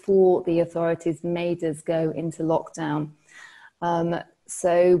before the authorities made us go into lockdown.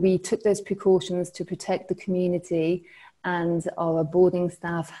 So we took those precautions to protect the community, and our boarding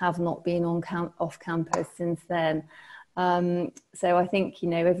staff have not been off campus since then. So I think, you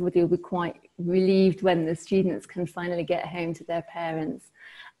know, everybody will be quite relieved when the students can finally get home to their parents,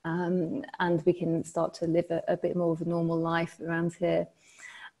 and we can start to live a bit more of a normal life around here.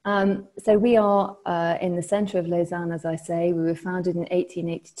 So we are in the centre of Lausanne, as I say. We were founded in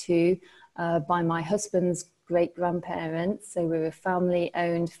 1882 by my husband's great-grandparents. So we're a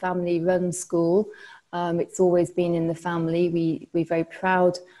family-owned, family-run school. It's always been in the family. We're very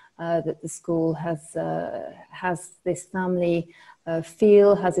proud that the school has this family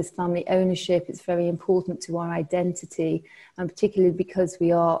feel, has this family ownership. It's very important to our identity, and particularly because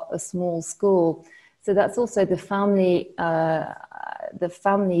we are a small school. So that's also the family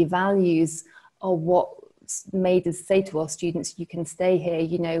values are what made us say to our students, you can stay here.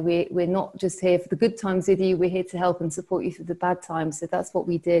 You know, we're not just here for the good times with you, we're here to help and support you through the bad times. So that's what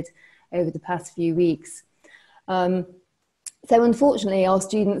we did over the past few weeks. So unfortunately, our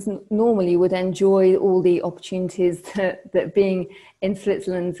students normally would enjoy all the opportunities that being in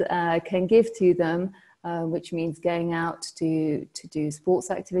Switzerland can give to them, which means going out to do sports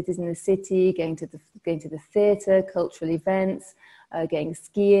activities in the city, going to the theatre, cultural events, going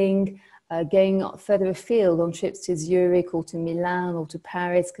skiing, going further afield on trips to Zurich or to Milan or to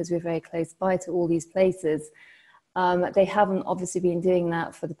Paris, because we're very close by to all these places. They haven't obviously been doing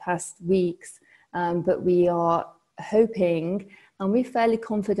that for the past weeks, but we are hoping, and we're fairly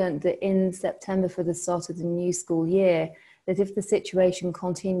confident that in September, for the start of the new school year, that if the situation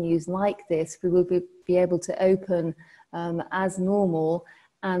continues like this, we will be able to open as normal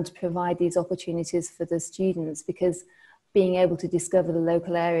and provide these opportunities for the students, because being able to discover the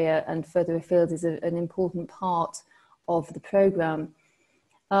local area and further afield is an important part of the programme.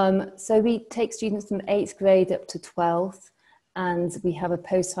 So we take students from 8th grade up to 12th, and we have a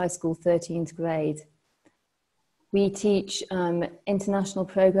post-high school 13th grade. We teach international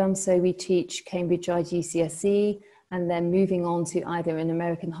programs, so we teach Cambridge IGCSE, and then moving on to either an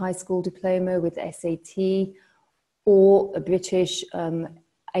American high school diploma with SAT or a British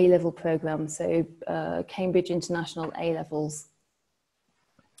A-level program, so Cambridge International A-levels.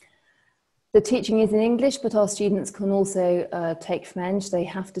 The teaching is in English, but our students can also take French. They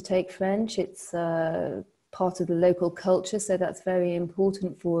have to take French. It's part of the local culture, so that's very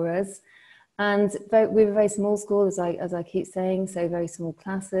important for us. And we're a very small school, as I keep saying, so very small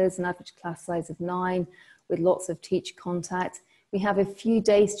classes, an average class size of 9, with lots of teacher contact. We have a few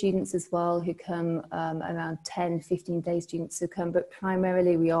day students as well who come, around 10, 15 day students who come, but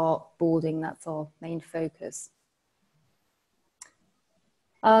primarily we are boarding, that's our main focus.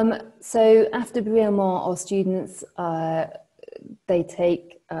 So after Brillantmont, our students, they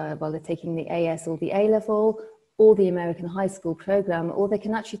take, well, they're taking the AS or the A-level, or the American high school program, or they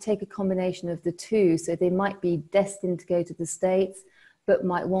can actually take a combination of the two. So they might be destined to go to the States, but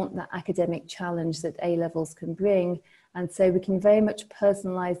might want that academic challenge that A-levels can bring. And so we can very much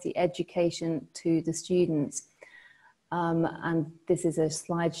personalize the education to the students. And this is a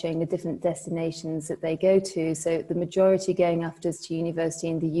slide showing the different destinations that they go to. So the majority going after to university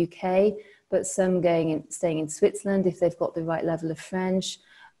in the UK, but some staying in Switzerland if they've got the right level of French.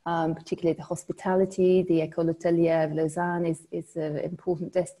 Particularly the hospitality, the École Hôtelière of Lausanne is an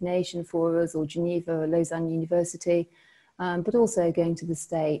important destination for us, or Geneva or Lausanne University, but also going to the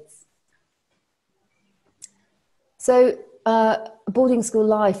States. So boarding school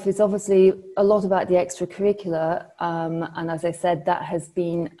life is obviously a lot about the extracurricular, and as I said, that has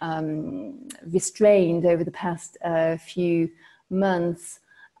been restrained over the past few months.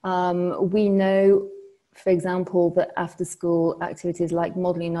 We know, for example, that after school activities like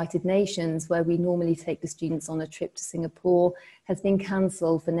Model United Nations, where we normally take the students on a trip to Singapore, has been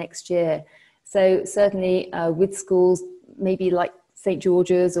cancelled for next year. So certainly with schools, maybe like St.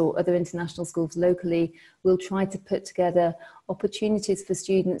 George's or other international schools locally, we'll try to put together opportunities for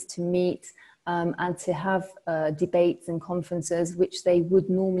students to meet and to have debates and conferences, which they would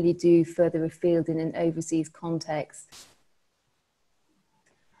normally do further afield in an overseas context.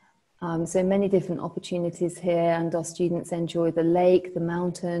 So many different opportunities here, and our students enjoy the lake, the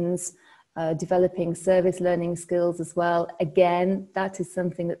mountains, developing service learning skills as well. Again, that is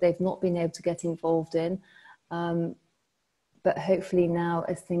something that they've not been able to get involved in. But hopefully now,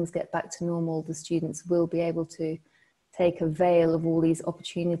 as things get back to normal, the students will be able to take avail of all these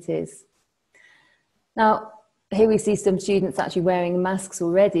opportunities. Now, here we see some students actually wearing masks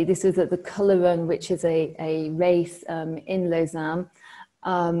already. This is at the Colour Run, which is a race in Lausanne.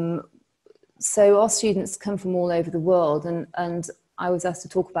 So our students come from all over the world, and I was asked to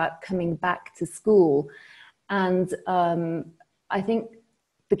talk about coming back to school. And I think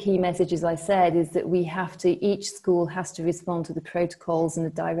the key message, as I said, is that each school has to respond to the protocols and the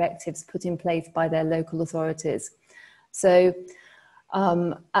directives put in place by their local authorities. So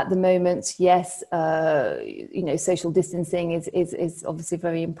at the moment, yes, social distancing is obviously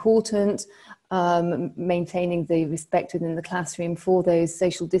very important. Maintaining the respect within the classroom for those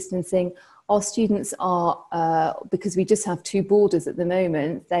social distancing. Our students are, because we just have 2 boarders at the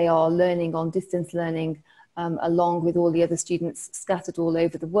moment, they are learning on distance learning along with all the other students scattered all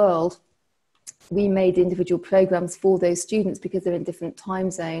over the world. We made individual programs for those students because they're in different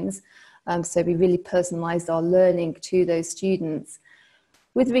time zones. So we really personalized our learning to those students.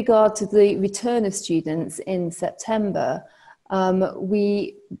 With regard to the return of students in September,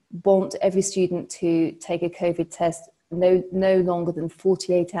 we want every student to take a COVID test no longer than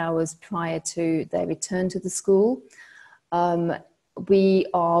 48 hours prior to their return to the school. We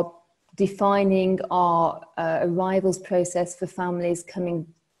are defining our arrivals process for families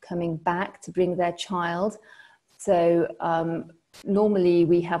coming back to bring their child. So normally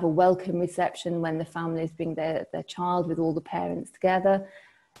we have a welcome reception when the families bring their child with all the parents together.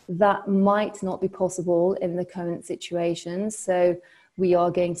 That might not be possible in the current situation. So we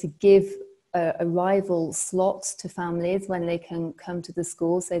are going to give arrival slots to families when they can come to the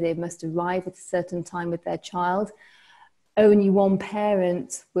school. So they must arrive at a certain time with their child. Only one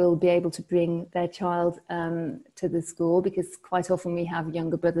parent will be able to bring their child to the school, because quite often we have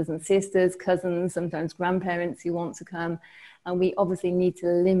younger brothers and sisters, cousins, sometimes grandparents who want to come. And we obviously need to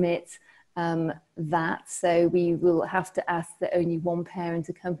limit that. So we will have to ask that only one parent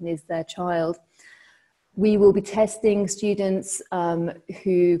accompanies their child. We will be testing students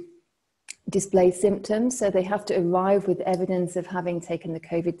who display symptoms. So they have to arrive with evidence of having taken the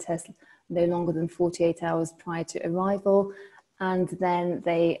COVID test no longer than 48 hours prior to arrival. And then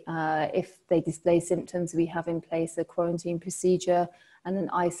if they display symptoms, we have in place a quarantine procedure and an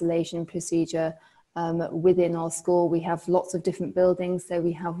isolation procedure within our school. We have lots of different buildings. So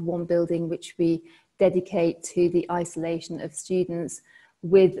we have one building which we dedicate to the isolation of students,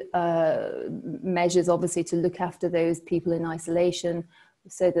 with measures obviously to look after those people in isolation,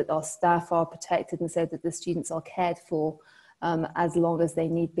 so that our staff are protected and so that the students are cared for as long as they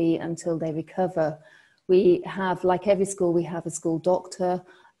need be until they recover. We have, like every school, we have a school doctor,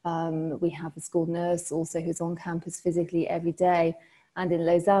 we have a school nurse also who's on campus physically every day. And in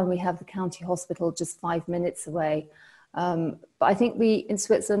Lausanne, we have the county hospital just 5 minutes away. But I think in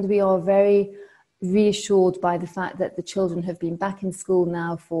Switzerland, we are very reassured by the fact that the children have been back in school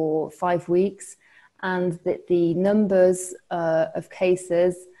now for 5 weeks, and that the numbers of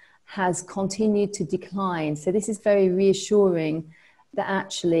cases has continued to decline. So this is very reassuring that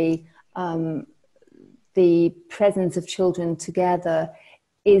actually the presence of children together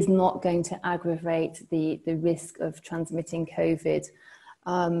is not going to aggravate the risk of transmitting COVID.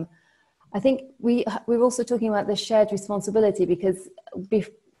 I think we're also talking about the shared responsibility, because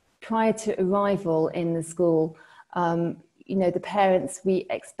prior to arrival in the school, you know, the parents, we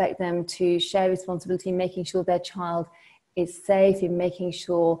expect them to share responsibility in making sure their child is safe, in making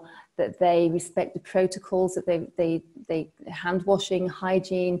sure that they respect the protocols, that they hand washing,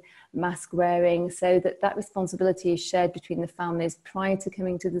 hygiene, mask wearing, so that responsibility is shared between the families prior to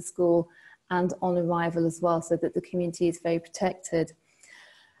coming to the school and on arrival as well, so that the community is very protected.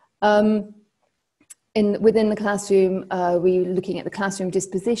 Within the classroom, we're looking at the classroom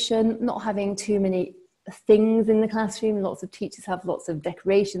disposition, not having too many things in the classroom. Lots of teachers have lots of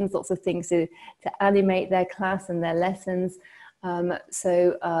decorations, lots of things to animate their class and their lessons.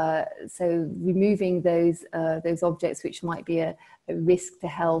 So removing those objects which might be a risk to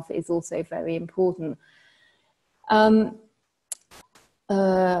health is also very important. What's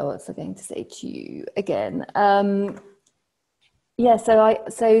I going to say to you again? Yeah,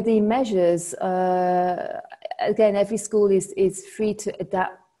 so the measures, again, every school is free to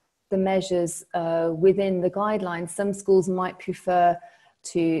adapt the measures within the guidelines. Some schools might prefer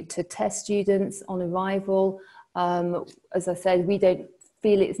to test students on arrival. As I said, we don't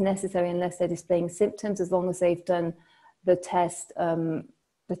feel it's necessary unless they're displaying symptoms, as long as they've done the test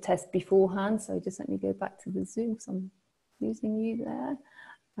beforehand. So just let me go back to the Zoom, because I'm losing you there.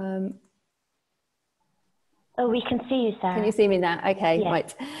 Oh, we can see you, Sarah. Can you see me now? Okay, yeah.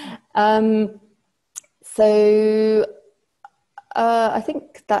 Right. So I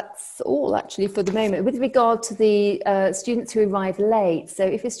think that's all actually for the moment. With regard to the students who arrive late, so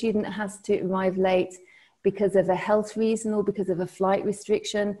if a student has to arrive late because of a health reason or because of a flight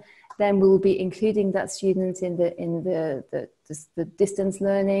restriction, then we'll be including that student in the distance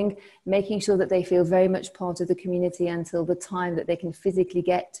learning, making sure that they feel very much part of the community until the time that they can physically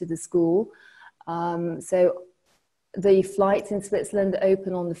get to the school. So the flights in Switzerland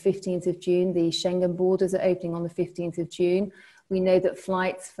open on the 15th of June. The Schengen borders are opening on the 15th of June. We know that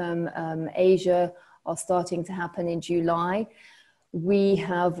flights from Asia are starting to happen in July. We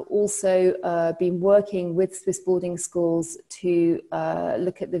have also been working with Swiss boarding schools to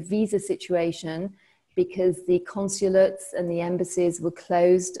look at the visa situation, because the consulates and the embassies were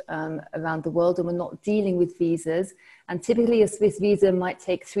closed around the world and we're not dealing with visas. And typically a Swiss visa might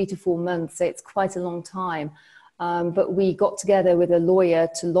take 3 to 4 months, so it's quite a long time. But we got together with a lawyer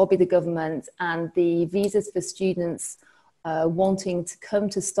to lobby the government, and the visas for students wanting to come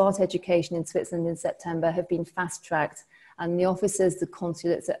to start education in Switzerland in September have been fast-tracked. And the offices, the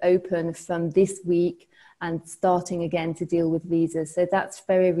consulates are open from this week and starting again to deal with visas. So that's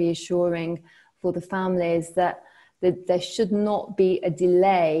very reassuring for the families, that there should not be a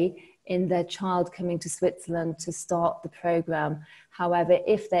delay in their child coming to Switzerland to start the program. However,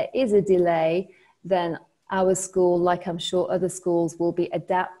 if there is a delay, then our school, like I'm sure other schools, will be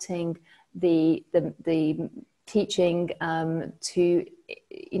adapting the teaching to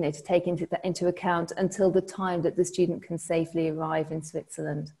take into account until the time that the student can safely arrive in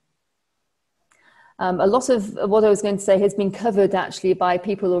Switzerland. A lot of what I was going to say has been covered actually by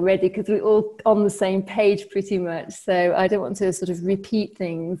people already, because we're all on the same page pretty much. So I don't want to sort of repeat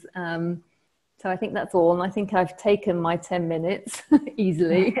things. So I think that's all. And I think I've taken my 10 minutes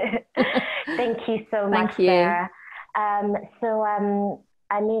easily. Thank you so much, Thank you. Sarah.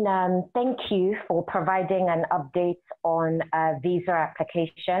 Thank you for providing an update on visa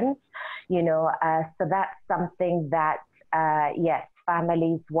applications. So that's something that, yes,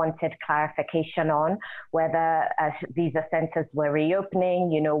 families wanted clarification on, whether visa centers were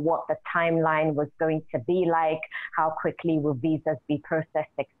reopening, what the timeline was going to be like, how quickly will visas be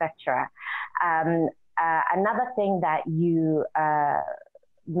processed, etc. another thing that you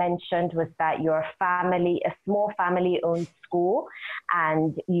mentioned was that you're a small family-owned school,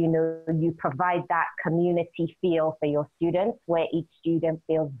 and you provide that community feel for your students where each student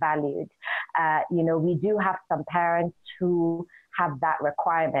feels valued. We do have some parents who have that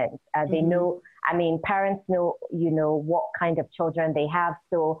requirement. They know, parents know, what kind of children they have,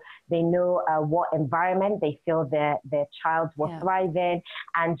 so they know what environment they feel their child will thrive in,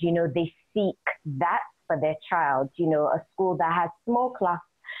 and they seek that for their child. A school that has small class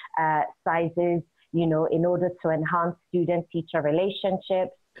sizes, in order to enhance student-teacher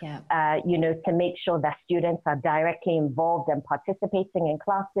relationships, to make sure that students are directly involved and participating in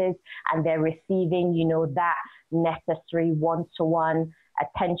classes, and they're receiving, that necessary one-to-one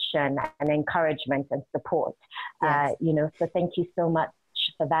attention and encouragement and support. So thank you so much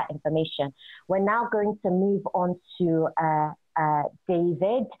for that information. We're now going to move on to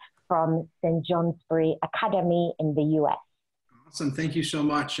David from St. Johnsbury Academy in the US. Awesome. Thank you so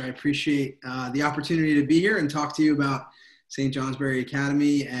much. I appreciate the opportunity to be here and talk to you about St. Johnsbury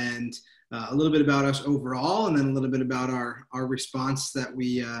Academy and a little bit about us overall, and then a little bit about our response that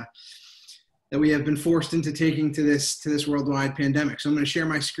we have been forced into taking to this worldwide pandemic. So I'm going to share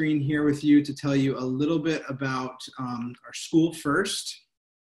my screen here with you to tell you a little bit about our school first,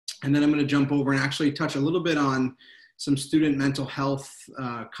 and then I'm going to jump over and actually touch a little bit on some student mental health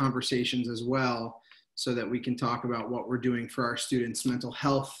conversations as well, so that we can talk about what we're doing for our students' mental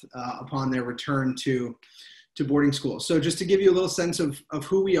health upon their return to boarding school. So just to give you a little sense of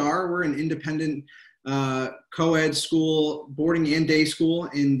who we are, we're an independent co-ed school, boarding and day school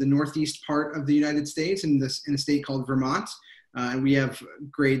in the northeast part of the United States, in a state called Vermont. And we have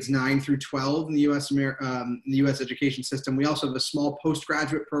grades 9 through 12 in the U.S. education system. We also have a small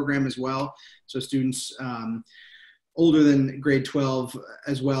postgraduate program as well. So students older than grade 12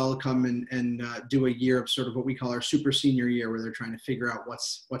 as well come and do a year of sort of what we call our super senior year, where they're trying to figure out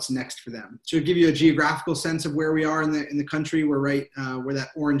what's next for them. To give you a geographical sense of where we are in the country, we're right where that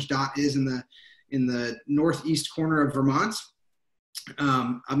orange dot is in the northeast corner of Vermont.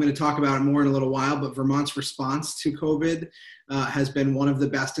 I'm going to talk about it more in a little while, but Vermont's response to COVID has been one of the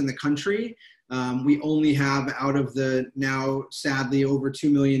best in the country. We only have, out of the now sadly over 2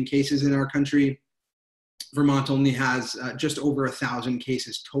 million cases in our country, Vermont only has just over 1,000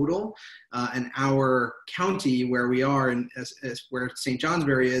 cases total, and our county where we are, and as where St.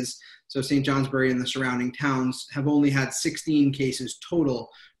 Johnsbury is, so St. Johnsbury and the surrounding towns have only had 16 cases total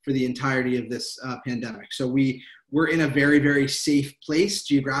for the entirety of this pandemic. So we're in a very, very safe place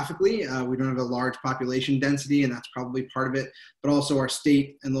geographically. We don't have a large population density, and that's probably part of it, but also our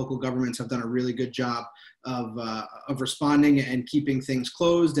state and local governments have done a really good job of responding and keeping things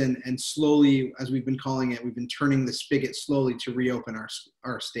closed, and slowly, as we've been calling it, we've been turning the spigot slowly to reopen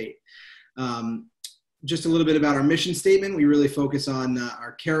our state. Just a little bit about our mission statement. We really focus on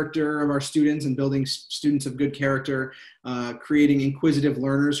our character of our students and building students of good character, creating inquisitive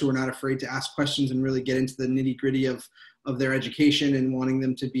learners who are not afraid to ask questions and really get into the nitty-gritty of their education, and wanting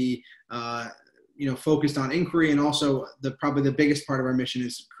them to be focused on inquiry. And also probably the biggest part of our mission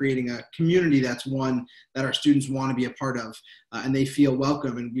is creating a community that's one that our students want to be a part of, and they feel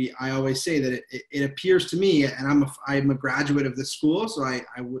welcome. And I always say that it appears to me, and I'm a graduate of this school, so I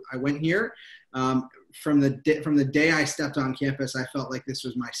went here. From the day I stepped on campus, I felt like this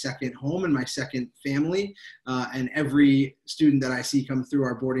was my second home and my second family. And every student that I see come through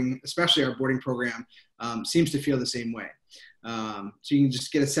our boarding, especially our boarding program, seems to feel the same way. So you can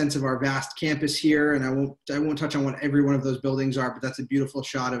just get a sense of our vast campus here, and I won't touch on what every one of those buildings are, but that's a beautiful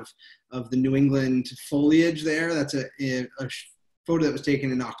shot of the New England foliage there. That's a photo that was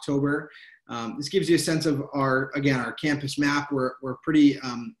taken in October. This gives you a sense of our campus map. We're a pretty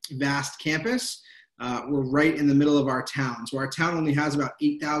vast campus. We're right in the middle of our town. So our town only has about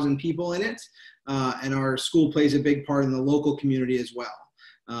 8,000 people in it, and our school plays a big part in the local community as well.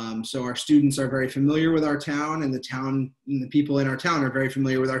 So our students are very familiar with our town, and the people in our town are very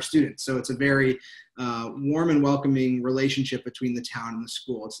familiar with our students. So it's a very warm and welcoming relationship between the town and the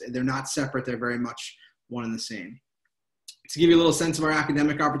school. They're not separate, they're very much one and the same. To give you a little sense of our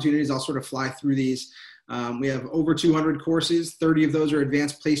academic opportunities, I'll sort of fly through these. We have over 200 courses, 30 of those are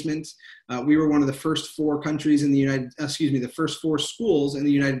advanced placement. We were one of the first 4 countries in the first 4 schools in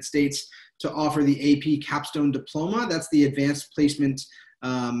the United States to offer the AP Capstone Diploma. That's the advanced placement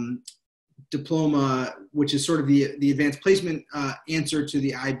diploma, which is sort of the advanced placement answer to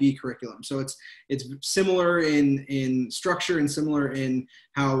the IB curriculum. So it's similar in structure and similar in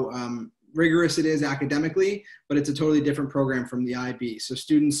how rigorous it is academically, but it's a totally different program from the IB. So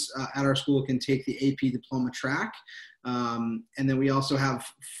students at our school can take the AP diploma track, And then we also have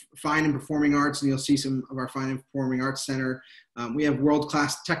fine and performing arts, and you'll see some of our fine and performing arts center. We have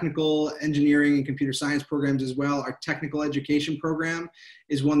world-class technical engineering and computer science programs as well. Our technical education program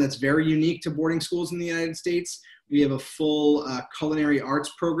is one that's very unique to boarding schools in the United States. We have a full culinary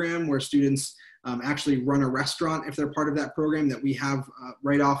arts program where students actually run a restaurant if they're part of that program that we have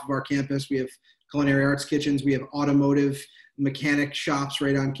right off of our campus. We have culinary arts kitchens. We have automotive mechanic shops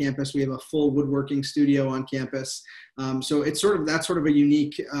right on campus. We have a full woodworking studio on campus. So it's that's sort of a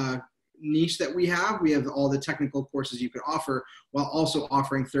unique niche that we have. We have all the technical courses you could offer while also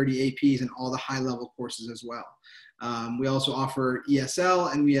offering 30 APs and all the high level courses as well. We also offer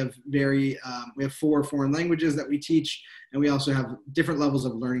ESL, and we have 4 foreign languages that we teach, and we also have different levels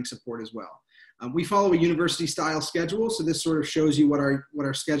of learning support as well. We follow a university style schedule. So this sort of shows you what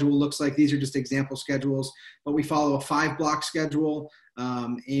our schedule looks like. These are just example schedules, but we follow a 5-block schedule.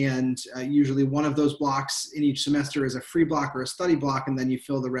 And usually one of those blocks in each semester is a free block or a study block. And then you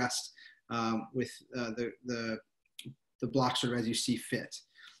fill the rest with the blocks sort of as you see fit.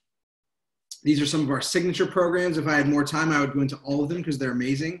 These are some of our signature programs. If I had more time, I would go into all of them because they're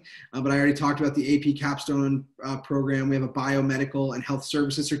amazing. But I already talked about the AP Capstone program. We have a biomedical and health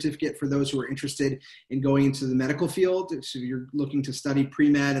services certificate for those who are interested in going into the medical field. So if you're looking to study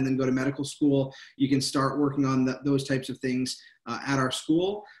pre-med and then go to medical school, you can start working on those types of things at our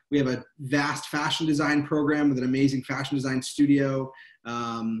school. We have a vast fashion design program with an amazing fashion design studio.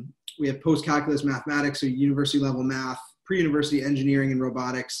 We have post-calculus mathematics, so university level math, pre-university engineering and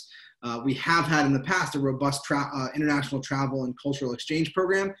robotics. We have had in the past a robust international travel and cultural exchange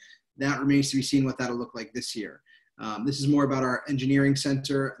program. That remains to be seen what that'll look like this year. This is more about our engineering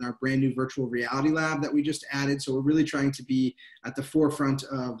center and our brand new virtual reality lab that we just added. So we're really trying to be at the forefront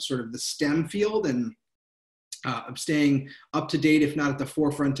of sort of the STEM field and staying up to date, if not at the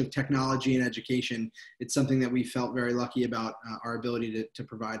forefront of technology and education. It's something that we felt very lucky about our ability to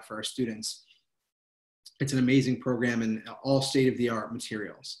provide for our students. It's an amazing program and all state-of-the-art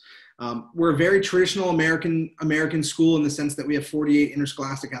materials. We're a very traditional American school in the sense that we have 48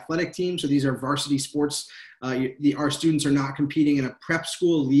 interscholastic athletic teams. So these are varsity sports. Our students are not competing in a prep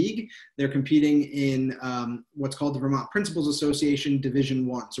school league. They're competing in what's called the Vermont Principals Association Division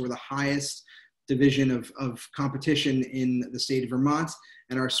I. So we're the highest division of competition in the state of Vermont.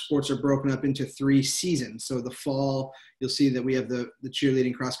 And our sports are broken up into 3 seasons. So the fall, you'll see that we have the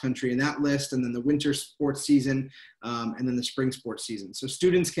cheerleading cross country in that list, and then the winter sports season, and then the spring sports season. So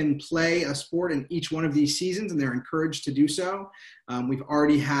students can play a sport in each one of these seasons, and they're encouraged to do so. We've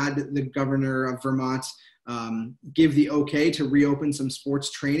already had the governor of Vermont give the okay to reopen some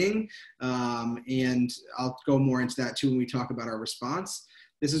sports training. And I'll go more into that too when we talk about our response.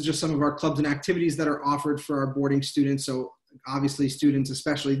 This is just some of our clubs and activities that are offered for our boarding students. So obviously students,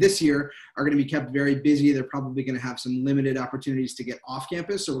 especially this year, are going to be kept very busy. They're probably going to have some limited opportunities to get off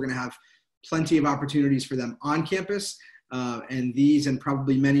campus. So we're going to have plenty of opportunities for them on campus. And these and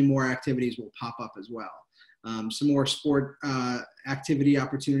probably many more activities will pop up as well. Some more sport activity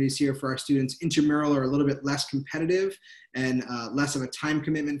opportunities here for our students. Intramural are a little bit less competitive and less of a time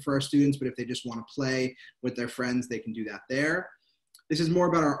commitment for our students, but if they just want to play with their friends, they can do that there. This is more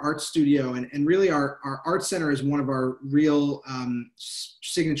about our art studio, and really our art center is one of our real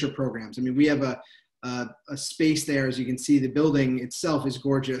signature programs. I mean, we have a space there. As you can see, the building itself is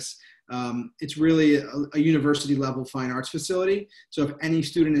gorgeous. It's really a university level fine arts facility. So if any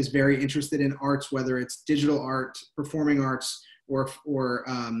student is very interested in arts, whether it's digital art, performing arts, or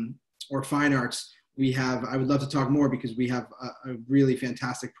fine arts, I would love to talk more because we have a really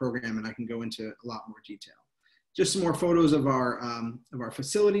fantastic program, and I can go into a lot more detail. Just some more photos of our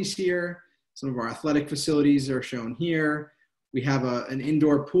facilities here. Some of our athletic facilities are shown here. We have an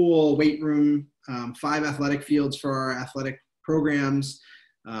indoor pool, weight room, 5 athletic fields for our athletic programs.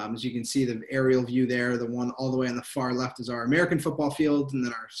 As you can see, the aerial view there, the one all the way on the far left is our American football field, and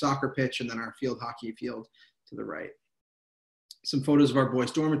then our soccer pitch, and then our field hockey field to the right. Some photos of our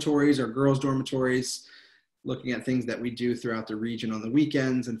boys' dormitories, our girls' dormitories, looking at things that we do throughout the region on the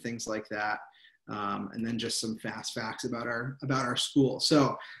weekends and things like that. And then just some fast facts about our school.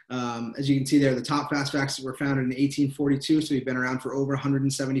 So as you can see there, the top fast facts were founded in 1842. So we've been around for over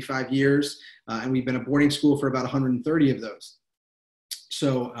 175 years, and we've been a boarding school for about 130 of those.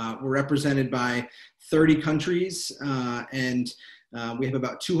 So we're represented by 30 countries, and we have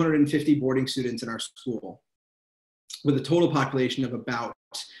about 250 boarding students in our school, with a total population of about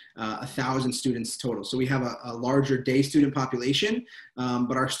 1,000 students total. So we have a larger day student population,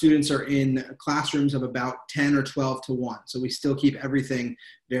 but our students are in classrooms of about 10 or 12 to 1. So we still keep everything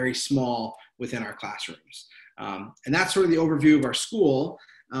very small within our classrooms. And that's sort of the overview of our school.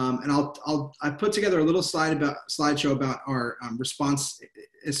 And I put together a little slideshow about our response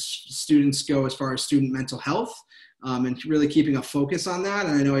as students go as far as student mental health, and really keeping a focus on that.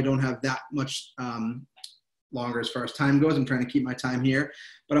 And I know I don't have that much longer as far as time goes. I'm trying to keep my time here,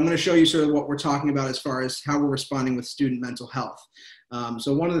 but I'm going to show you sort of what we're talking about as far as how we're responding with student mental health.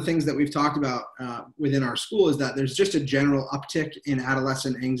 So one of the things that we've talked about within our school is that there's just a general uptick in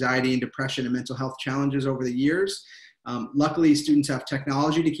adolescent anxiety and depression and mental health challenges over the years. Luckily, students have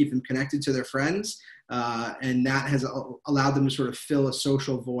technology to keep them connected to their friends, and that has allowed them to sort of fill a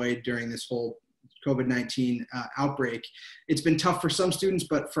social void during this whole COVID-19 outbreak. It's been tough for some students,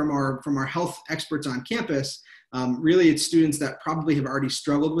 but from our health experts on campus, really it's students that probably have already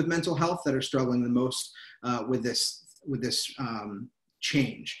struggled with mental health that are struggling the most with this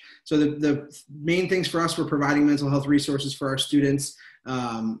change. So the main things for us, we're providing mental health resources for our students.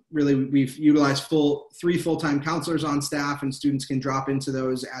 Really, we've utilized 3 full-time counselors on staff, and students can drop into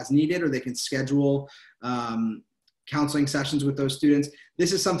those as needed, or they can schedule counseling sessions with those students.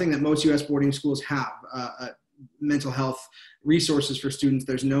 This is something that most U.S. boarding schools have, mental health resources for students.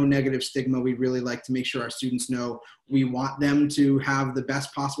 There's no negative stigma. We really like to make sure our students know we want them to have the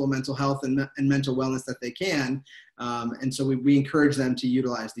best possible mental health and mental wellness that they can. And so we encourage them to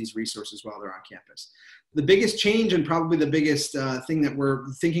utilize these resources while they're on campus. The biggest change, and probably the biggest thing that we're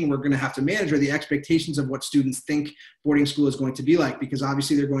thinking we're going to have to manage, are the expectations of what students think boarding school is going to be like, because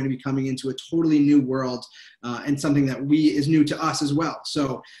obviously they're going to be coming into a totally new world and something that is new to us as well.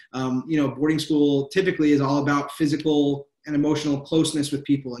 So, boarding school typically is all about physical and emotional closeness with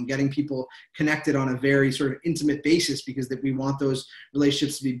people and getting people connected on a very sort of intimate basis, because we want those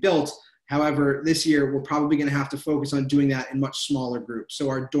relationships to be built. However, this year, we're probably going to have to focus on doing that in much smaller groups. So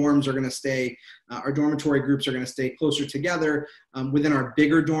our dorms are going to stay, our dormitory groups are going to stay closer together. Within our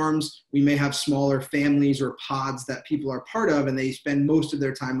bigger dorms, we may have smaller families or pods that people are part of, and they spend most of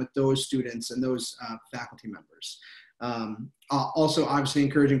their time with those students and those faculty members. Also, obviously,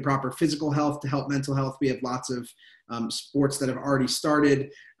 encouraging proper physical health to help mental health. We have lots of sports that have already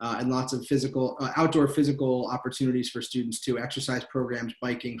started and lots of outdoor physical opportunities for students too. Exercise programs,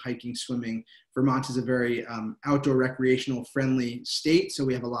 biking, hiking, swimming. Vermont is a very outdoor recreational friendly state, so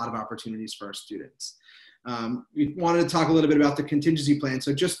we have a lot of opportunities for our students. We wanted to talk a little bit about the contingency plan.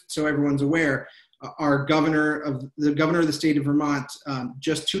 So just so everyone's aware, the governor of the state of Vermont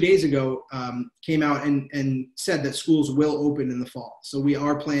just 2 days ago came out and said that schools will open in the fall. So we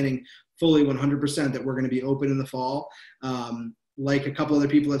are planning fully 100% that we're going to be open in the fall. Like a couple other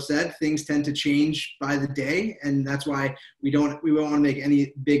people have said, things tend to change by the day, and that's why we won't want to make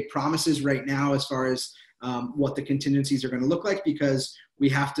any big promises right now as far as what the contingencies are going to look like, because we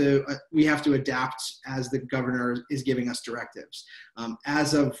have to adapt as the governor is giving us directives.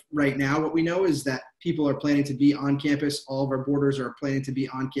 As of right now, what we know is that people are planning to be on campus. All of our boarders are planning to be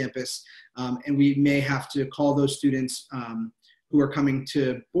on campus, and we may have to call those students who are coming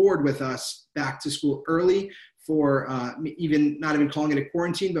to board with us back to school early for not even calling it a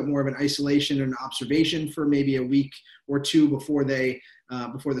quarantine, but more of an isolation and observation for maybe a week or two before the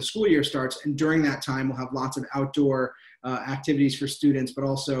school year starts. And during that time, we'll have lots of outdoor activities for students, but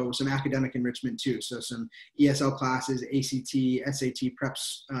also some academic enrichment too. So some ESL classes, ACT, SAT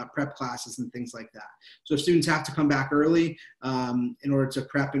prep classes, and things like that. So if students have to come back early in order to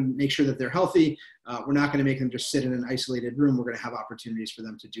prep and make sure that they're healthy, we're not going to make them just sit in an isolated room. We're going to have opportunities for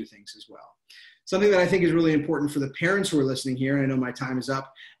them to do things as well. Something that I think is really important for the parents who are listening here, and I know my time is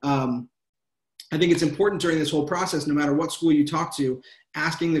up, I think it's important during this whole process, no matter what school you talk to,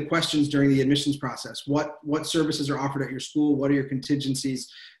 asking the questions during the admissions process. What services are offered at your school? What are your contingencies?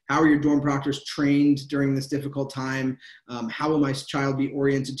 How are your dorm proctors trained during this difficult time? How will my child be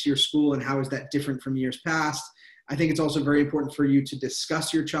oriented to your school, and how is that different from years past? I think it's also very important for you to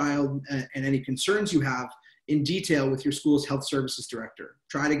discuss your child and any concerns you have in detail with your school's health services director.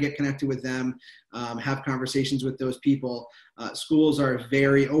 Try to get connected with them, have conversations with those people. Schools are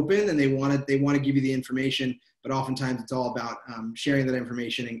very open, and they want to give you the information, but oftentimes it's all about sharing that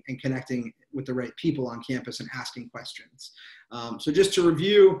information and connecting with the right people on campus and asking questions. So just to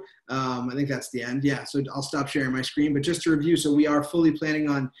review, I think that's the end. Yeah, so I'll stop sharing my screen, but just to review, so we are fully planning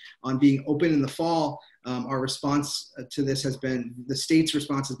on being open in the fall. Our response to this has been, the state's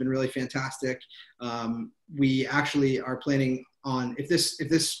response has been really fantastic. We actually are planning on, if this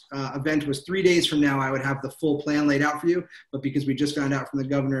event was 3 days from now, I would have the full plan laid out for you. But because we just found out from the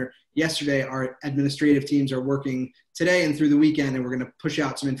governor yesterday, our administrative teams are working today and through the weekend, and we're going to push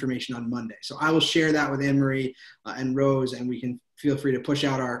out some information on Monday. So I will share that with Anne-Marie and Rose, and we can feel free to push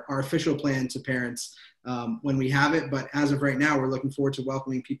out our official plan to parents when we have it. But as of right now, we're looking forward to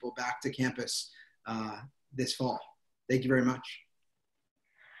welcoming people back to campus this fall. Thank you very much.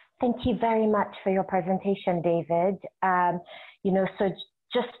 Thank you very much for your presentation, David. So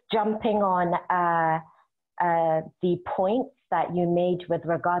just jumping on the points that you made with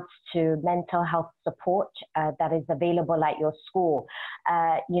regards to mental health support that is available at your school.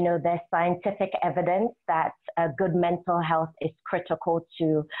 There's scientific evidence that good mental health is critical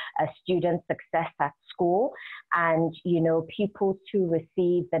to student success at school. And, pupils who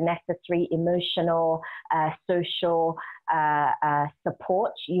receive the necessary emotional, social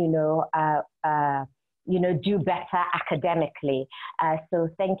support, do better academically. So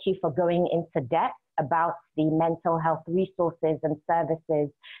thank you for going into depth about the mental health resources and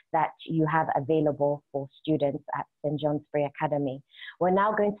services that you have available for students at St. Johnsbury Academy. We're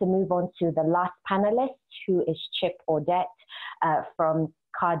now going to move on to the last panelist, who is Chip Audette from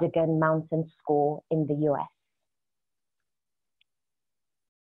Cardigan Mountain School in the US.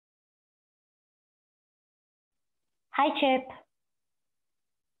 Hi, Chip.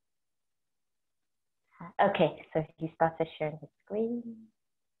 Okay, so he started sharing his screen.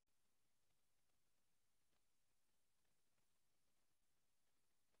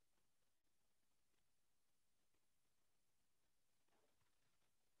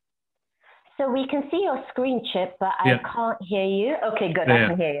 So we can see your screen, Chip, but I can't hear you. Okay, good, I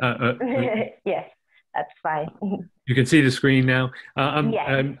can hear you. Yes, that's fine. You can see the screen now. I'm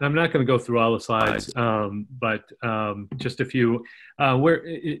not going to go through all the slides, but just a few. I'm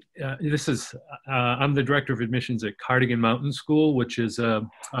the director of admissions at Cardigan Mountain School, which is a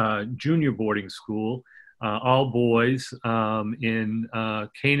junior boarding school, all boys in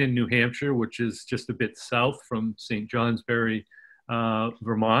Canaan, New Hampshire, which is just a bit south from St. Johnsbury,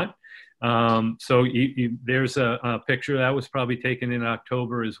 Vermont. So there's a picture that was probably taken in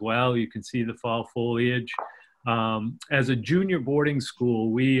October as well. You can see the fall foliage. As a junior boarding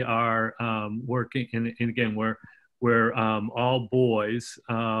school, we are working, and again, we're all boys,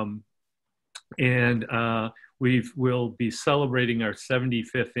 and we'll be celebrating our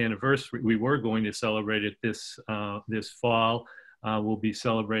 75th anniversary. We were going to celebrate it this fall. We'll be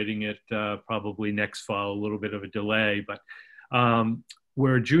celebrating it probably next fall, a little bit of a delay, but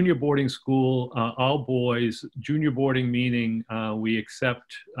we're a junior boarding school, all boys. Junior boarding meaning we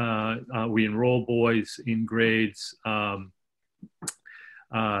enroll boys in grades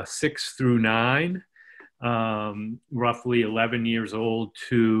 6 through 9, roughly 11 years old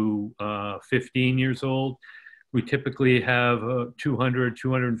to 15 years old. We typically have 200,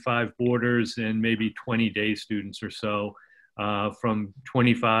 205 boarders and maybe 20 day students or so from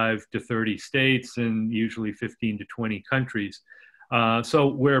 25 to 30 states and usually 15 to 20 countries. So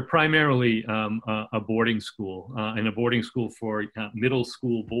we're primarily a boarding school and a boarding school for middle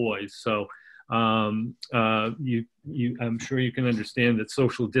school boys. So I'm sure you can understand that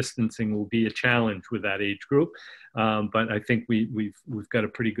social distancing will be a challenge with that age group. But I think we've got a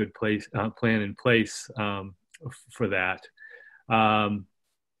pretty good plan in place for that.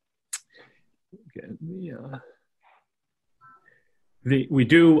 We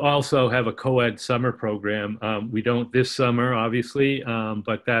do also have a co-ed summer program. We don't this summer, obviously,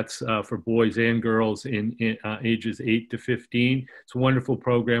 but that's for boys and girls in ages 8 to 15. It's a wonderful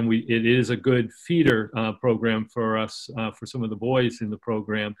program. It is a good feeder program for us, for some of the boys in the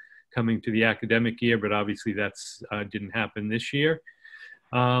program coming to the academic year, but obviously that's didn't happen this year.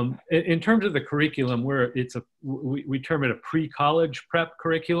 In terms of the curriculum, we term it a pre-college prep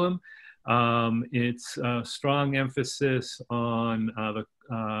curriculum. It's a strong emphasis on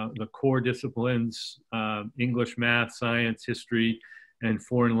the core disciplines, English, math, science, history, and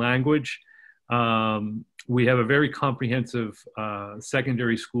foreign language. We have a very comprehensive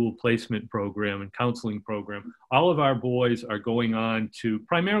secondary school placement program and counseling program. All of our boys are going on to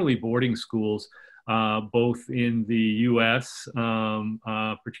primarily boarding schools, both in the US,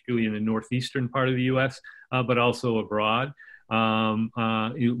 particularly in the northeastern part of the US, but also abroad.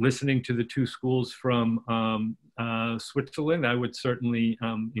 Listening to the two schools from Switzerland, I would certainly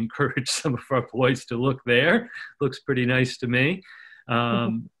encourage some of our boys to look there. Looks pretty nice to me.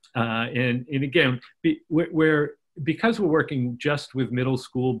 And again, because we're working just with middle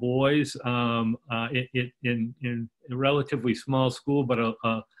school boys in a relatively small school, but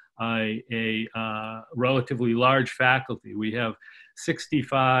a relatively large faculty. We have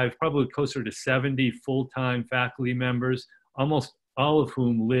 65, probably closer to 70 full-time faculty members, almost all of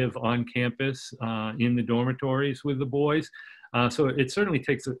whom live on campus in the dormitories with the boys. So it certainly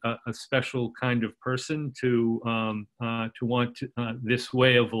takes a special kind of person to want this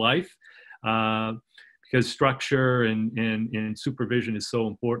way of life, because structure and supervision is so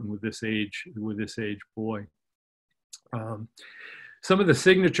important with this age boy. some of the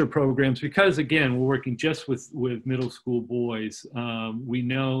signature programs, because again, we're working just with middle school boys, we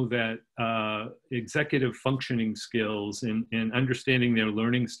know that executive functioning skills and understanding their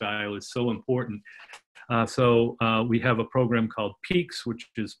learning style is so important. So we have a program called PEAKS, which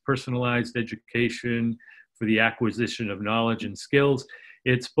is Personalized Education for the Acquisition of Knowledge and Skills.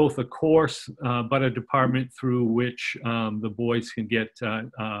 It's both a course, but a department through which the boys can get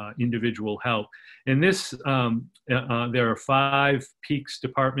individual help. And this, there are 5 PEAKS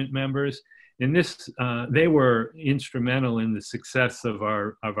department members. And this, they were instrumental in the success of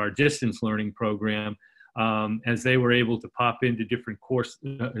our distance learning program, as they were able to pop into different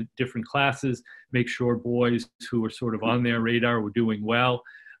classes, make sure boys who were sort of on their radar were doing well,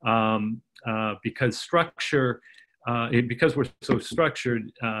 because structure. Because we're so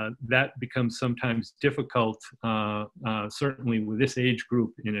structured, that becomes sometimes difficult, certainly with this age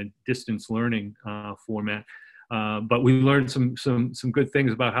group in a distance learning format. But we learned some good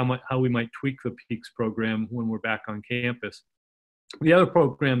things about how we might tweak the PEAKS program when we're back on campus. The other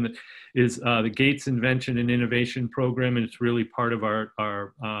program that is the Gates Invention and Innovation Program, and it's really part of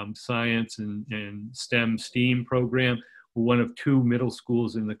our science and STEM program. We're one of 2 middle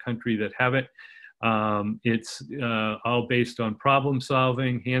schools in the country that have it. It's all based on problem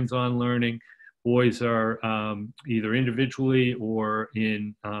solving, hands-on learning. Boys are either individually or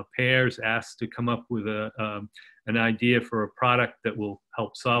in pairs asked to come up with an idea for a product that will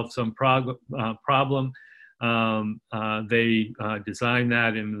help solve some problem. They design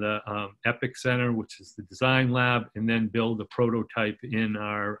that in the EPIC Center, which is the design lab, and then build a prototype in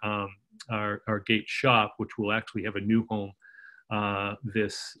our Gate shop, which will actually have a new home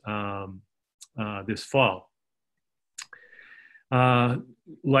this fall.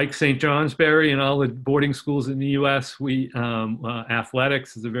 Like St. Johnsbury and all the boarding schools in the U.S.,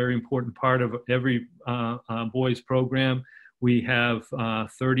 athletics is a very important part of every boys program. We have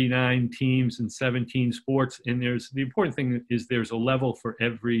 39 teams and 17 sports, and the important thing is there's a level for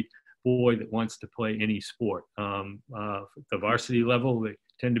every boy that wants to play any sport. The varsity level, they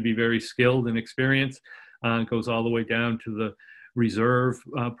tend to be very skilled and experienced. It goes all the way down to the reserve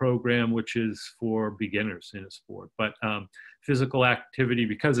program, which is for beginners in a sport. But physical activity,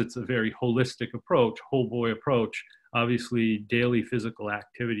 because it's a very holistic approach, whole boy approach, obviously daily physical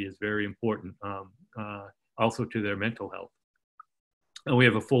activity is very important, also to their mental health. And we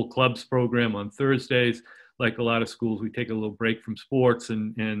have a full clubs program on Thursdays. Like a lot of schools, we take a little break from sports,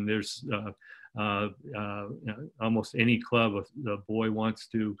 and there's almost any club a boy wants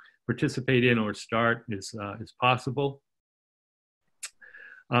to participate in or start is possible.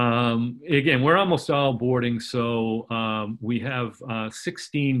 Again, we're almost all boarding, so we have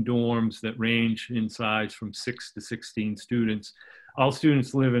 16 dorms that range in size from 6 to 16 students. All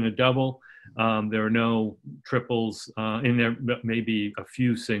students live in a double. There are no triples, and there may be a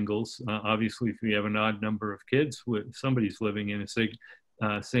few singles. Obviously, if we have an odd number of kids, somebody's living in a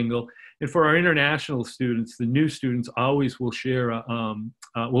single. And for our international students, the new students always will share,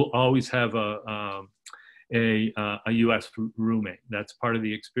 will always have a U.S. roommate. That's part of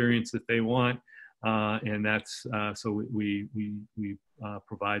the experience that they want, and that's so we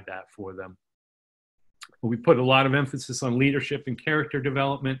provide that for them. We put a lot of emphasis on leadership and character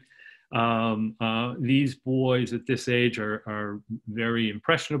development. These boys at this age are very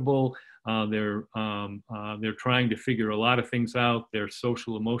impressionable. They're trying to figure a lot of things out. Their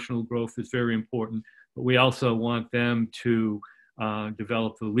social emotional growth is very important, but we also want them to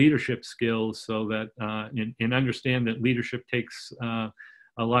develop the leadership skills so that and understand that leadership takes a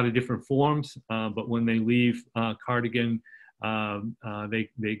lot of different forms, but when they leave Cardigan, they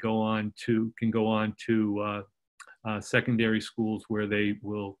can go on to secondary schools where they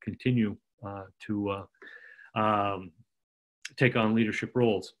will continue to take on leadership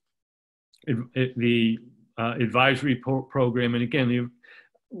roles. The advisory program, and again,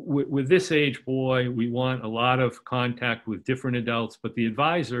 with this age boy, we want a lot of contact with different adults, but the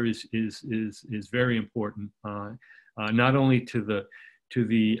advisor is very important, not only to the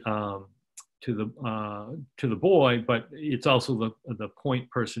boy, but it's also the point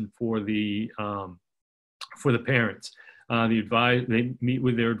person for the parents. They meet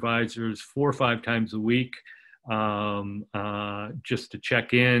with their advisors 4 or 5 times a week, just to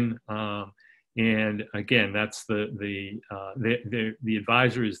check in. And again, that's the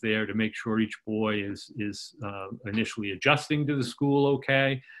advisor is there to make sure each boy is initially adjusting to the school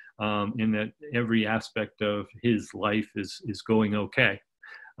okay, and that every aspect of his life is going okay.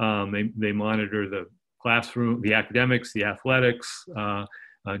 They monitor the classroom, the academics, the athletics,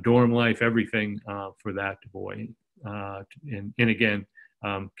 dorm life, everything for that boy. And again,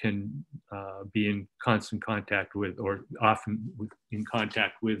 can be in constant contact with, or often in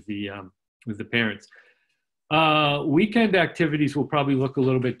contact with the parents. Weekend activities will probably look a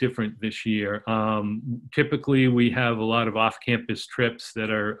little bit different this year. Typically, we have a lot of off-campus trips that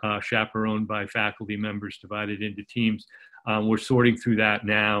are chaperoned by faculty members divided into teams. We're sorting through that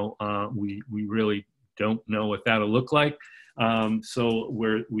now. We really don't know what that'll look like. So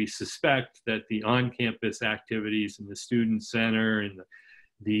we suspect that the on-campus activities in the student center and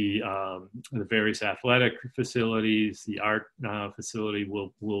the various athletic facilities, the art facility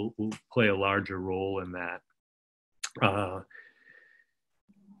will play a larger role in that.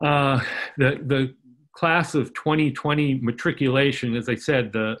 The class of 2020 matriculation, as I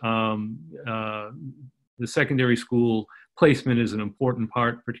said, the secondary school placement is an important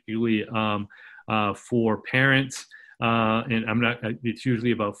part, particularly for parents. And it's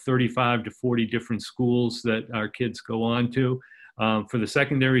usually about 35 to 40 different schools that our kids go on to. For the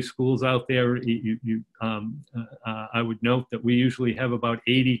secondary schools out there, I would note that we usually have about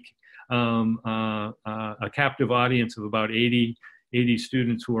 80, a captive audience of about 80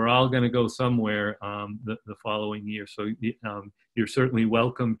 students who are all going to go somewhere the following year. So you're certainly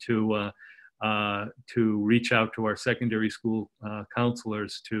welcome to reach out to our secondary school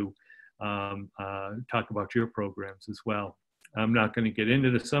counselors to talk about your programs as well. I'm not going to get into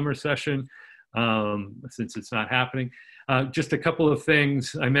the summer session since it's not happening. Just a couple of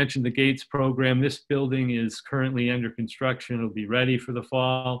things. I mentioned the Gates program. This building is currently under construction. It'll be ready for the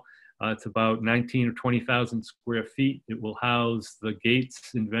fall. It's about 19 or 20,000 square feet. It will house the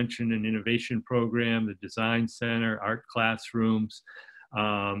Gates Invention and Innovation Program, the Design Center, art classrooms,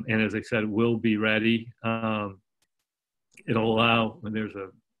 and as I said, it will be ready. It'll allow, and there's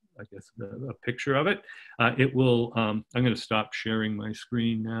a picture of it. It will, I'm going to stop sharing my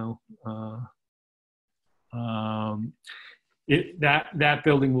screen now. That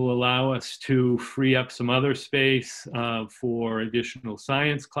building will allow us to free up some other space for additional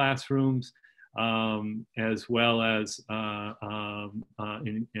science classrooms, as well as a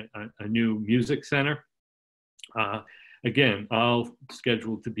new music center. Again, all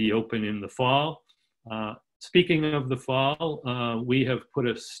scheduled to be open in the fall. Speaking of the fall, we have put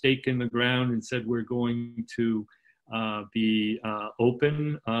a stake in the ground and said we're going to be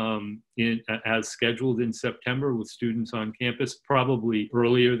open as scheduled in September with students on campus, probably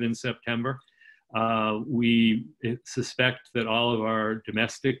earlier than September. We suspect that all of our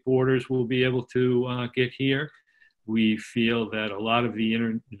domestic boarders will be able to get here. We feel that a lot of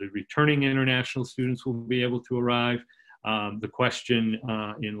the returning international students will be able to arrive. The question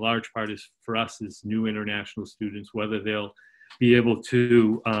in large part is for us is new international students, whether they'll be able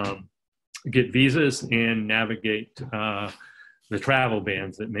to get visas and navigate the travel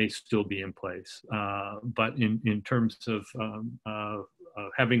bans that may still be in place. But in terms of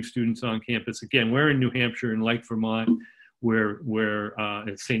having students on campus, again, we're in New Hampshire and like Vermont, we're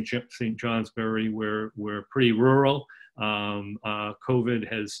at St. Johnsbury, we're pretty rural. COVID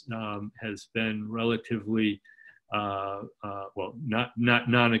has been relatively well, not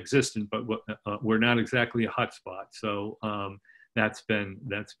non-existent, but we're not exactly a hotspot. So that's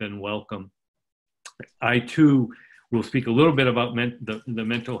been welcome. I too will speak a little bit about the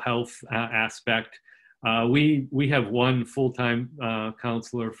mental health aspect. We have one full-time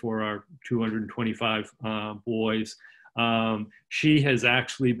counselor for our 225 boys. She has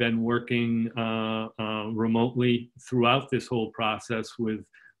actually been working remotely throughout this whole process with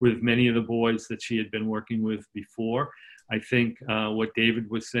many of the boys that she had been working with before. I think what David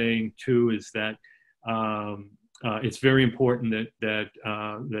was saying too is that it's very important that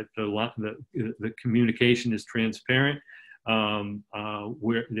the communication is transparent.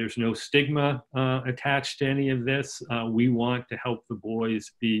 Where there's no stigma attached to any of this. We want to help the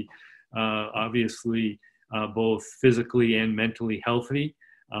boys be obviously both physically and mentally healthy.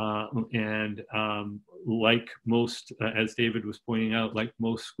 And like most, as David was pointing out, like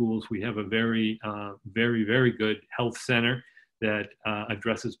most schools, we have a very, very good health center that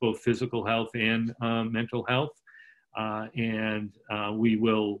addresses both physical health and mental health. And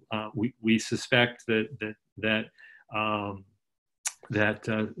we suspect that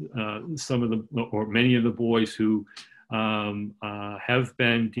some of the, or many of the boys who have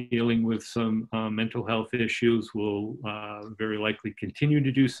been dealing with some mental health issues will very likely continue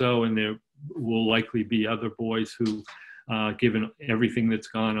to do so, and there will likely be other boys who, given everything that's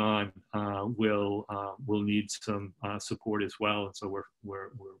gone on, will need some support as well. And so we're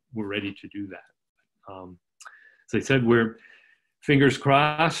ready to do that. As I said, we're fingers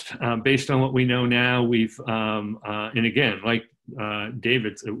crossed. Based on what we know now, we've and again,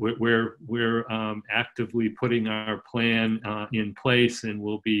 David, we're actively putting our plan in place, and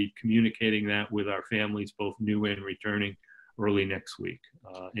we'll be communicating that with our families, both new and returning, early next week.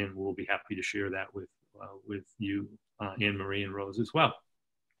 And we'll be happy to share that with you, Anne Marie and Rose, as well.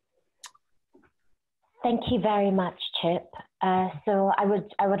 Thank you very much, Chip. So I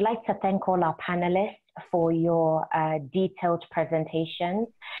would like to thank all our panelists for your detailed presentations.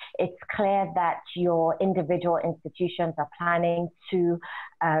 It's clear that your individual institutions are planning to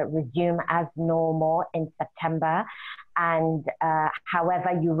resume as normal in September. And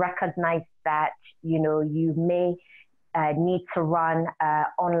however, you recognize that, you may need to run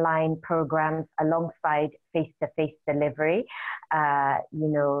online programs alongside face-to-face delivery,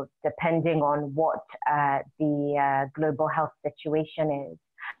 depending on what the global health situation is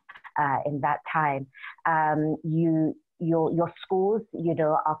in that time. Your schools,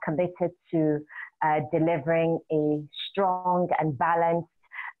 are committed to delivering a strong and balanced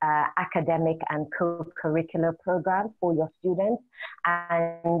academic and co-curricular program for your students.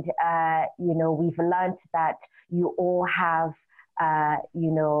 And, we've learned that you all have,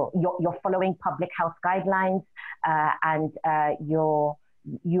 you're following public health guidelines, and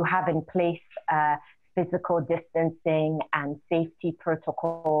you have in place physical distancing and safety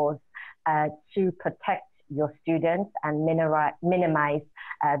protocols to protect your students and minimize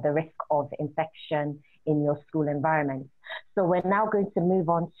the risk of infection in your school environment. So we're now going to move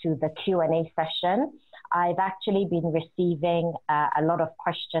on to the Q&A session. I've actually been receiving a lot of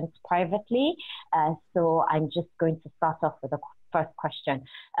questions privately, so I'm just going to start off with the first question.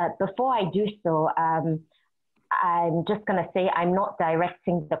 Before I do so, I'm just going to say I'm not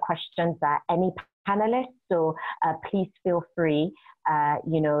directing the questions at any panelist, so please feel free,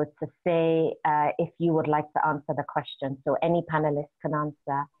 to say if you would like to answer the question, so any panelist can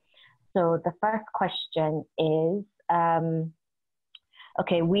answer. So the first question is,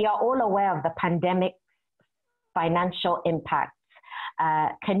 okay, we are all aware of the pandemic financial impacts.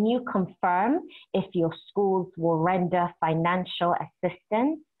 Can you confirm if your schools will render financial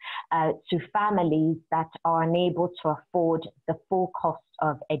assistance to families that are unable to afford the full cost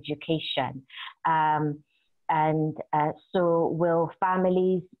of education? So will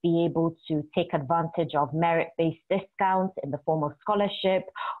families be able to take advantage of merit-based discounts in the form of scholarship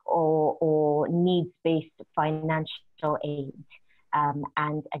or needs-based financial aid?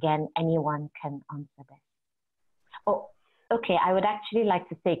 And again, anyone can answer this. Oh, okay, I would actually like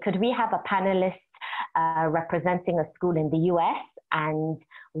to say, could we have a panelist representing a school in the US and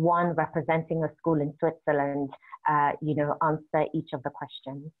one representing a school in Switzerland, answer each of the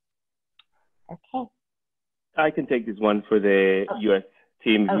questions? Okay. I can take this one for the US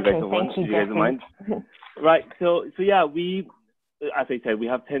team, if you guys don't want, if you guys don't mind. Right, so yeah, we, as I said, we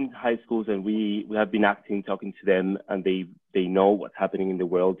have 10 high schools, and we have been talking to them, and they know what's happening in the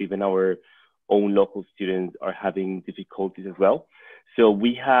world. Even our own local students are having difficulties as well. So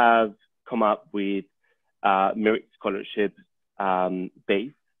we have come up with merit scholarship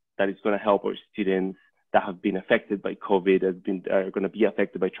base that is going to help our students that have been affected by COVID, are going to be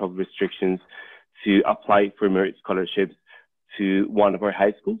affected by travel restrictions, to apply for merit scholarships to one of our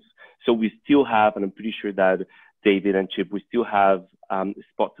high schools. So we still have, and I'm pretty sure that David and Chip, we still have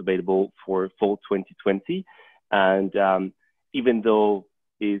spots available for fall 2020. And even though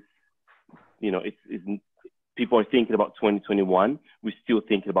people are thinking about 2021, we're still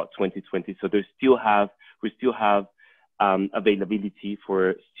thinking about 2020. So we still have availability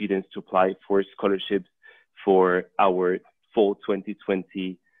for students to apply for scholarships for our fall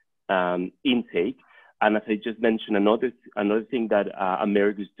 2020 intake. And as I just mentioned, another thing that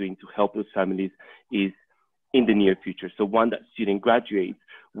Amerigo is doing to help those families is in the near future. So once that student graduates,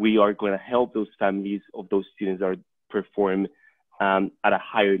 we are going to help those families of those students that perform at a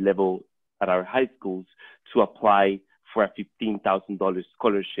higher level at our high schools to apply for a $15,000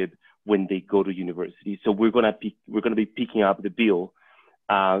 scholarship when they go to university. So we're going to be picking up the bill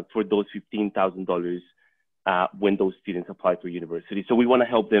for those $15,000 when those students apply for university. So we want to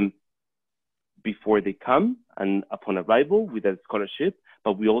help them before they come and upon arrival with a scholarship,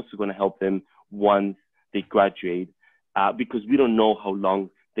 but we're also going to help them once they graduate, because we don't know how long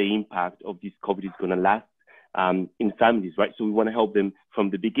the impact of this COVID is going to last in families, right? So we want to help them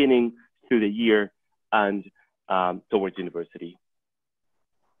from the beginning through the year and towards university.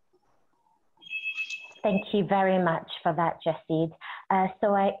 Thank you very much for that, Jessid.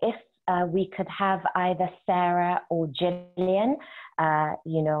 If we could have either Sarah or Gillian,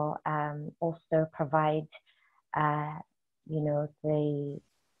 also provide, the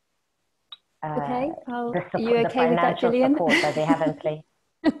okay, the are you okay with that, Gillian? Support that they have in place.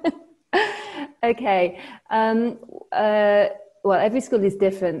 Okay. well, every school is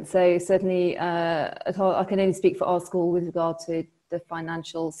different. So certainly I can only speak for our school with regard to the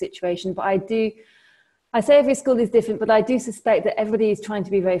financial situation, but I say every school is different, but I do suspect that everybody is trying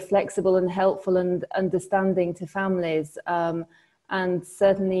to be very flexible and helpful and understanding to families. And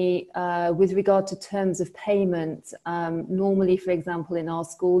certainly with regard to terms of payment, normally, for example, in our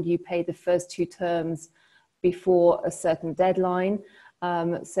school, you pay the first 2 terms before a certain deadline.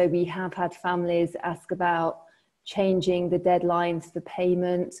 So we have had families ask about changing the deadlines for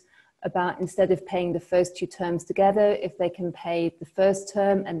payment, about instead of paying the first 2 terms together, if they can pay the first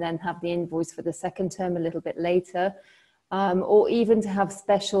term and then have the invoice for the second term a little bit later, or even to have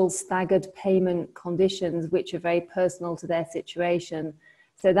special staggered payment conditions which are very personal to their situation.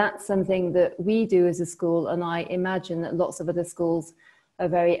 So that's something that we do as a school, and I imagine that lots of other schools are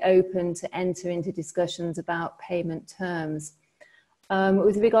very open to enter into discussions about payment terms.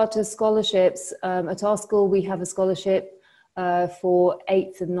 With regard to scholarships, at our school we have a scholarship for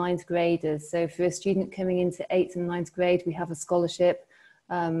 8th and 9th graders. So for a student coming into 8th and 9th grade, we have a scholarship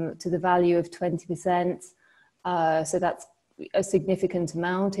to the value of 20%. So that's a significant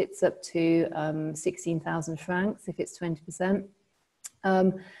amount. It's up to 16,000 francs if it's 20%.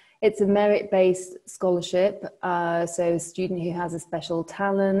 It's a merit-based scholarship. So a student who has a special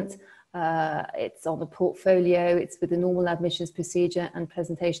talent, it's on a portfolio, it's with the normal admissions procedure and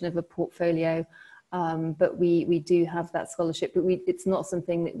presentation of a portfolio. But we do have that scholarship, but it's not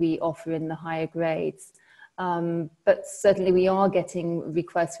something that we offer in the higher grades. But certainly we are getting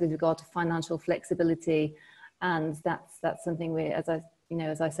requests with regard to financial flexibility, and that's something we, as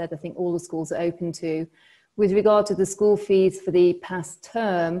I said, I think all the schools are open to. With regard to the school fees for the past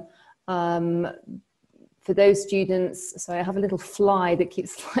term, for those students, sorry, I have a little fly that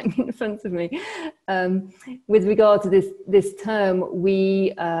keeps flying in front of me. With regard to this term,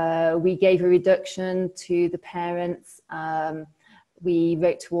 we gave a reduction to the parents. We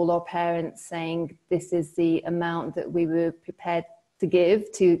wrote to all our parents saying this is the amount that we were prepared to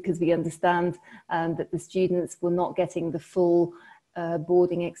give to, because we understand that the students were not getting the full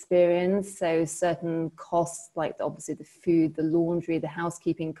boarding experience. So certain costs, like obviously the food, the laundry, the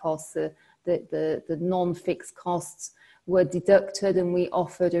housekeeping costs, the non-fixed costs were deducted, and we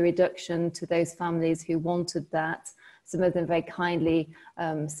offered a reduction to those families who wanted that. Some of them very kindly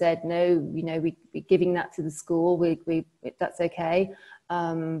said, no, we're giving that to the school, that's okay.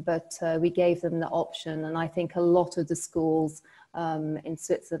 But we gave them the option, and I think a lot of the schools in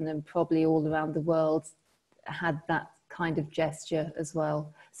Switzerland and probably all around the world had that kind of gesture as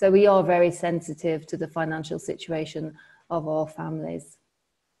well. So we are very sensitive to the financial situation of our families.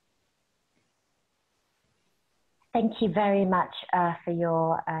 Thank you very much for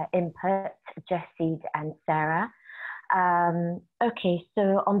your input, Jessie and Sarah. Okay,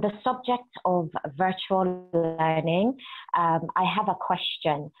 so on the subject of virtual learning, I have a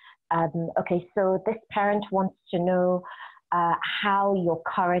question. Okay, so this parent wants to know how your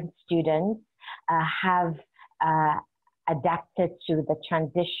current students have adapted to the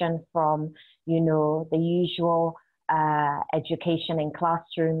transition from, the usual education in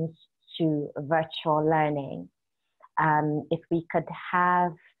classrooms to virtual learning. If we could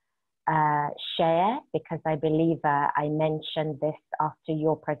have share, because I believe I mentioned this after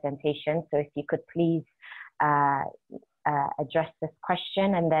your presentation. So if you could please address this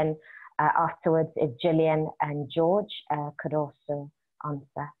question, and then afterwards, if Gillian and George could also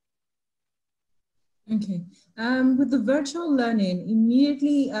answer. Okay, with the virtual learning,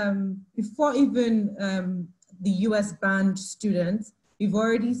 immediately before even the US banned students, we've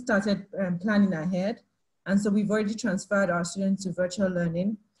already started planning ahead. And so we've already transferred our students to virtual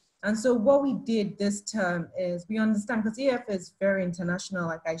learning. And so what we did this term is we understand, because EF is very international,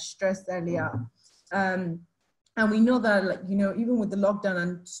 like I stressed earlier. And we know that, even with the lockdown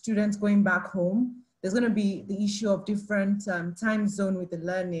and students going back home, there's going to be the issue of different time zone with the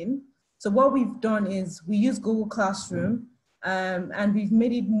learning. So what we've done is we use Google Classroom, and we've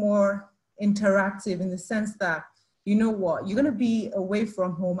made it more interactive in the sense that, you're going to be away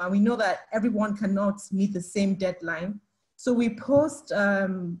from home, and we know that everyone cannot meet the same deadline. So we post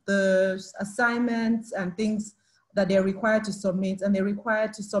the assignments and things that they're required to submit, and they're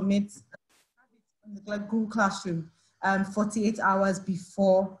required to submit in the Google Classroom 48 hours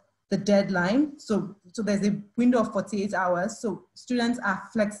before the deadline. So there's a window of 48 hours, so students are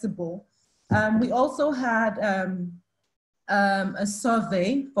flexible. We also had a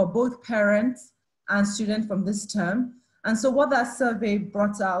survey for both parents and students from this term. And so what that survey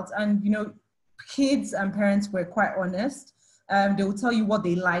brought out, and kids and parents were quite honest. They will tell you what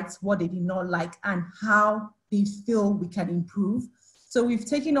they liked, what they did not like, and how they feel we can improve. So we've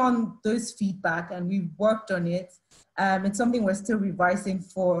taken on those feedback and we've worked on it. It's something we're still revising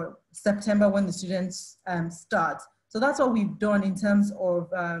for September when the students start. So that's what we've done in terms of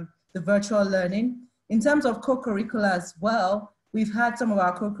the virtual learning. In terms of co-curricular as well, we've had some of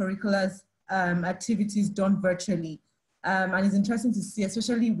our co-curricular activities done virtually. And it's interesting to see,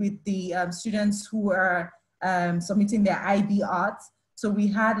 especially with the students who are submitting their IB arts. So we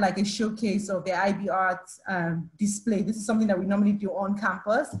had like a showcase of the IB arts display. This is something that we normally do on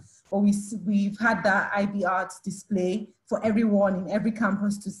campus, but we've had that IB arts display for everyone in every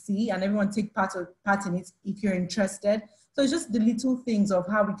campus to see, and everyone take part in it if you're interested. So it's just the little things of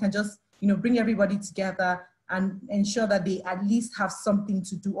how we can just, you know, bring everybody together and ensure that they at least have something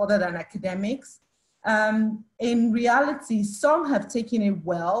to do other than academics. In reality, some have taken it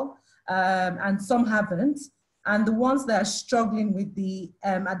well and some haven't. And the ones that are struggling with the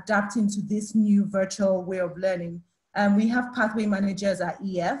adapting to this new virtual way of learning, we have pathway managers at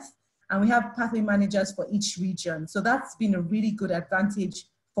EF, and we have pathway managers for each region. So that's been a really good advantage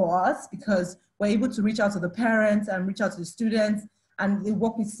for us because we're able to reach out to the parents and reach out to the students, and they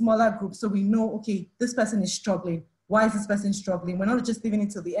work with smaller groups. So we know, okay, this person is struggling. Why is this person struggling? We're not just leaving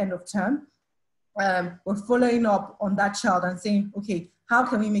it till the end of term. We're following up on that child and saying, okay, how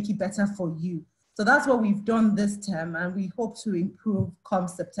can we make it better for you? So that's what we've done this term, and we hope to improve come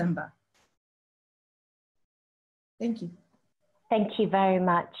September. Thank you. Thank you very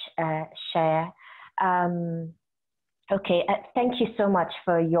much, Shaya. Okay, thank you so much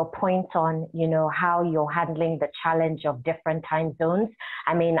for your point on, you know, how you're handling the challenge of different time zones.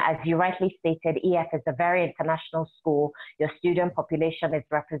 I mean, as you rightly stated, EF is a very international school. Your student population is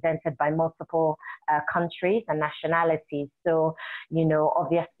represented by multiple countries and nationalities. So, you know,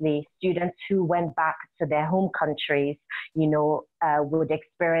 obviously students who went back to their home countries, you know, would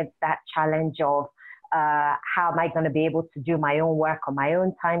experience that challenge of how am I going to be able to do my own work on my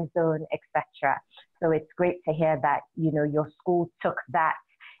own time zone, etc. So it's great to hear that, you know, your school took that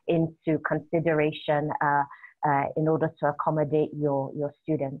into consideration in order to accommodate your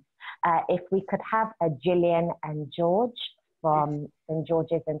students. If we could have Gillian and George from St.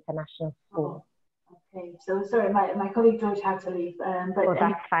 George's International School. Okay, so sorry, my colleague George had to leave. But oh,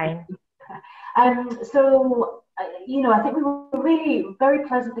 that's fine. You know, I think we were really very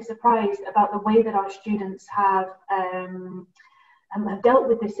pleasantly surprised about the way that our students have dealt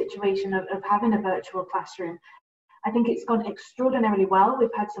with this situation of having a virtual classroom. I think it's gone extraordinarily well. We've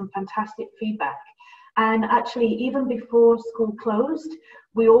had some fantastic feedback. And actually, even before school closed,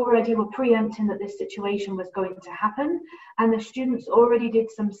 we already were preempting that this situation was going to happen. And the students already did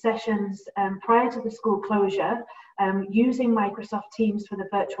some sessions prior to the school closure using Microsoft Teams for the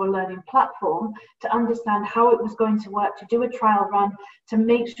virtual learning platform to understand how it was going to work, to do a trial run, to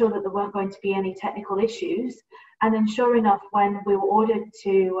make sure that there weren't going to be any technical issues. And then sure enough, when we were ordered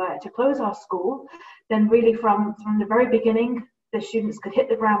to close our school, then really from the very beginning, the students could hit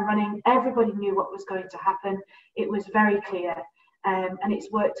the ground running. Everybody knew what was going to happen. It was very clear, and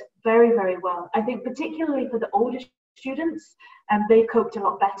it's worked very, very well. I think particularly for the older students, they coped a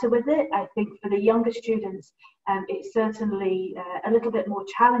lot better with it. I think for the younger students, it's certainly a little bit more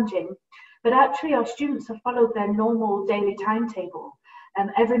challenging. But actually, our students have followed their normal daily timetable.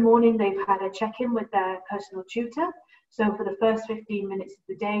 Every morning, they've had a check-in with their personal tutor. So for the first 15 minutes of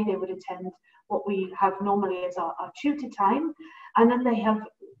the day, they would attend what we have normally as our tutor time. And then they have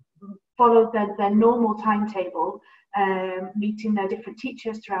followed their normal timetable, meeting their different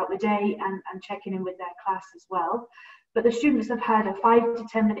teachers throughout the day and checking in with their class as well. But the students have had a 5 to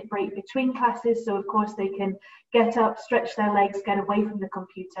 10 minute break between classes. So of course they can get up, stretch their legs, get away from the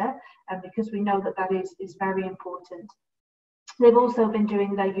computer, because we know that that is very important. They've also been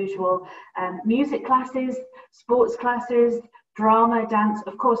doing their usual music classes, sports classes, drama, dance.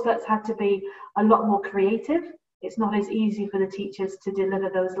 Of course, that's had to be a lot more creative. It's not as easy for the teachers to deliver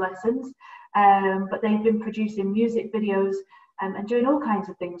those lessons, but they've been producing music videos and doing all kinds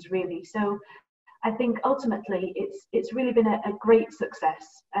of things, really. So I think ultimately it's really been a great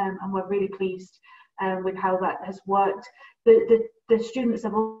success, and we're really pleased with how that has worked. The students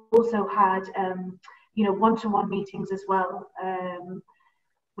have also had you know, one-to-one meetings as well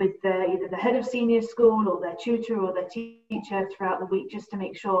with either the head of senior school or their tutor or their teacher throughout the week, just to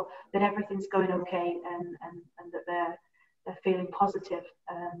make sure that everything's going okay and that they're feeling positive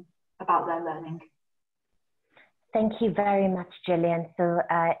about their learning. Thank you very much, Gillian. So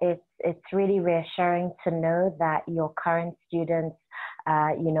it's really reassuring to know that your current students,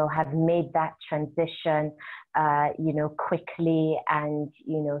 you know, have made that transition, you know, quickly and,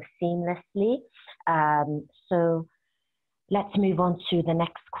 you know, seamlessly. So let's move on to the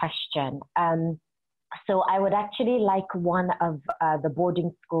next question. So I would actually like one of the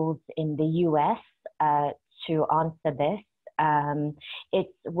boarding schools in the US to answer this.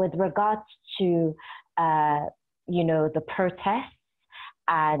 It's with regards to, the protests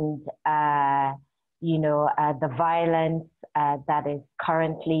and, the violence that is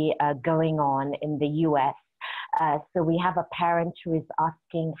currently going on in the U.S. So we have a parent who is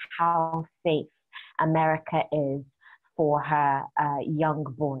asking how safe America is for her young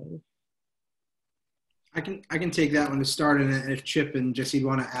boys. I can take that one to start, and if Chip and Jesse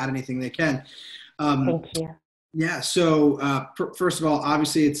want to add anything, they can. Thank you. Yeah, so first of all,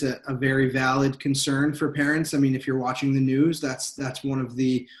 obviously it's a very valid concern for parents. I mean, if you're watching the news, that's one of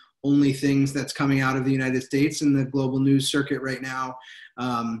the only things that's coming out of the United States in the global news circuit right now.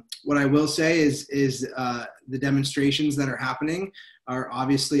 What I will say is the demonstrations that are happening are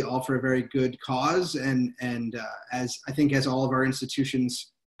obviously all for a very good cause, and as I think as all of our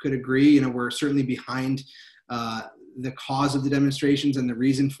institutions could agree, we're certainly behind the cause of the demonstrations and the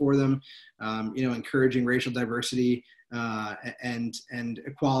reason for them. Encouraging racial diversity and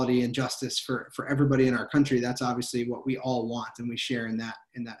equality and justice for everybody in our country. That's obviously what we all want, and we share in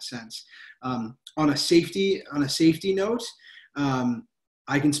that sense. On a safety note,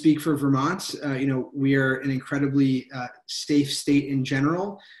 I can speak for Vermont. We are an incredibly safe state in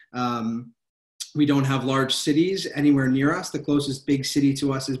general. We don't have large cities anywhere near us. The closest big city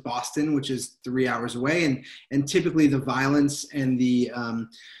to us is Boston, which is 3 hours away. And typically the violence and the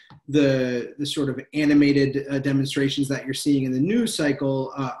sort of animated demonstrations that you're seeing in the news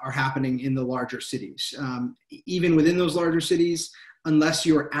cycle are happening in the larger cities. Even within those larger cities, unless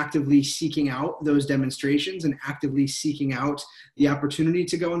you're actively seeking out those demonstrations and actively seeking out the opportunity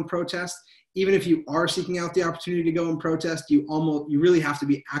to go and protest, even if you are seeking out the opportunity to go and protest, you really have to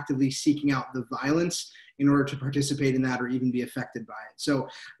be actively seeking out the violence in order to participate in that or even be affected by it. So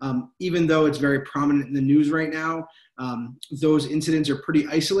even though it's very prominent in the news right now, those incidents are pretty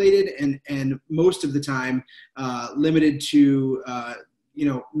isolated and most of the time limited to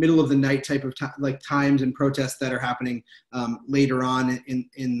middle of the night type of times and protests that are happening later on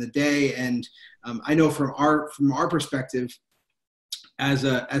in the day. And I know from our perspective, as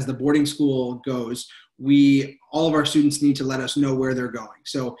the boarding school goes, all of our students need to let us know where they're going.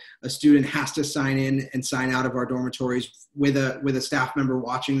 So a student has to sign in and sign out of our dormitories with a staff member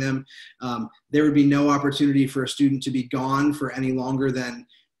watching them. There would be no opportunity for a student to be gone for any longer than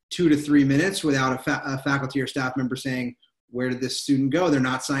 2 to 3 minutes without a faculty or staff member saying, where did this student go? They're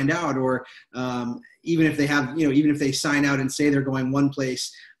not signed out. Or even if they sign out and say they're going one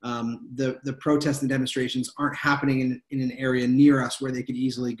place, the protests and demonstrations aren't happening in an area near us where they could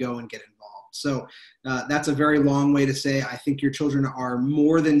easily go and get involved. So that's a very long way to say I think your children are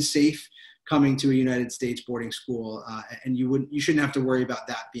more than safe coming to a United States boarding school, and you shouldn't have to worry about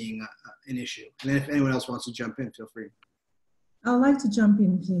that being an issue. And if anyone else wants to jump in, feel free. I'd like to jump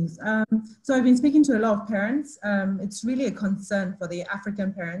in, please. So I've been speaking to a lot of parents. It's really a concern for the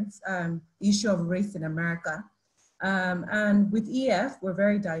African parents, the issue of race in America. And with EF, we're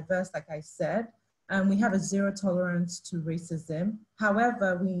very diverse, like I said, and we have a zero tolerance to racism.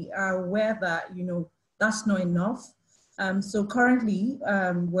 However, we are aware that, that's not enough. So currently,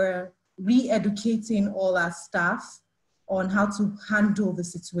 we're re-educating all our staff on how to handle the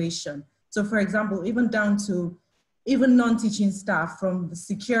situation. So for example, even down to non-teaching staff, from the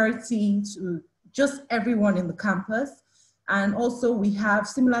security to just everyone in the campus. And also we have,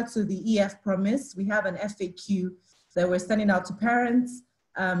 similar to the EF promise, we have an FAQ that we're sending out to parents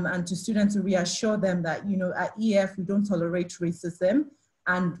and to students to reassure them that, at EF, we don't tolerate racism,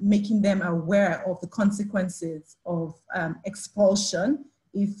 and making them aware of the consequences of expulsion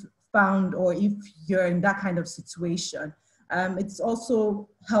if found or if you're in that kind of situation. It's also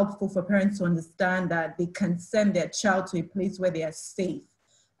helpful for parents to understand that they can send their child to a place where they are safe,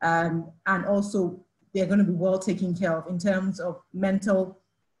 and also they're going to be well taken care of in terms of mental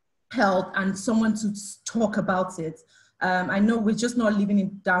health and someone to talk about it. I know we're just not leaving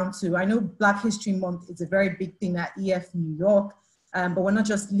it down to, I know Black History Month is a very big thing at EF New York, but we're not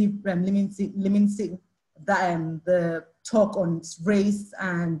just limiting the talk on race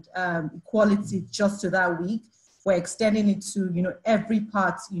and equality just to that week. We're extending it to, every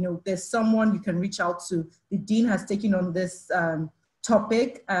part. There's someone you can reach out to. The dean has taken on this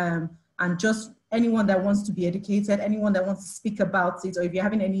topic, and just anyone that wants to be educated, anyone that wants to speak about it, or if you're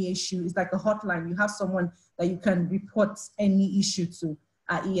having any issue, it's like a hotline. You have someone that you can report any issue to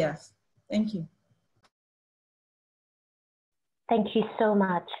at EF. Thank you. Thank you so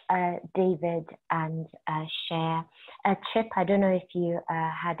much, David and Cher. Chip, I don't know if you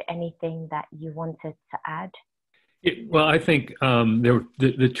had anything that you wanted to add. Well, I think there were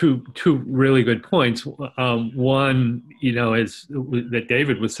the two really good points. One, as that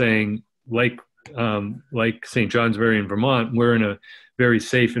David was saying, like like St. Johnsbury in Vermont, we're in a very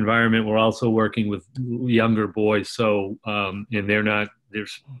safe environment. We're also working with younger boys, so and they're not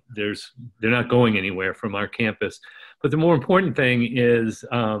going anywhere from our campus. But the more important thing is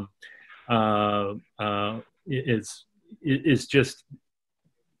just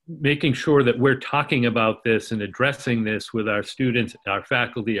making sure that we're talking about this and addressing this with our students, our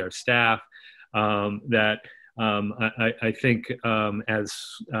faculty, our staff. I think as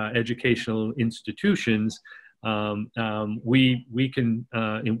educational institutions, we can,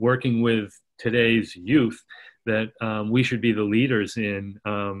 in working with today's youth, that we should be the leaders in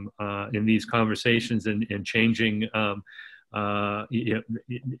these conversations and changing,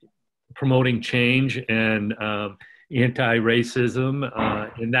 promoting change and anti-racism,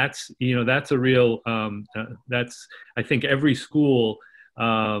 and that's a real. I think every school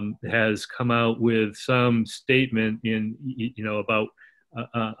has come out with some statement about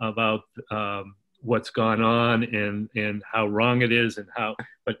what's gone on and how wrong it is,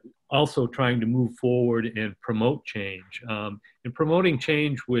 but also trying to move forward and promote change, and promoting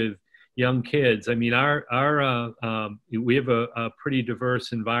change with young kids. I mean, we have a pretty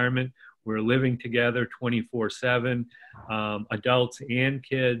diverse environment. We're living together 24/7, adults and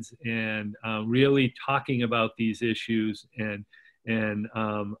kids, and really talking about these issues and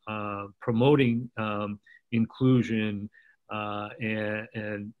promoting inclusion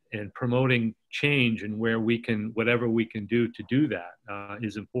and promoting change, and whatever we can do to do that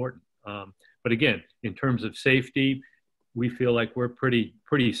is important. But again, in terms of safety, we feel like we're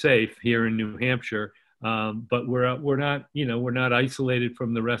pretty safe here in New Hampshire, but we're not isolated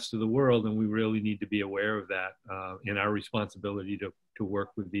from the rest of the world, and we really need to be aware of that in our responsibility to work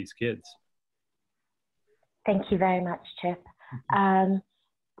with these kids. Thank you very much, Chip.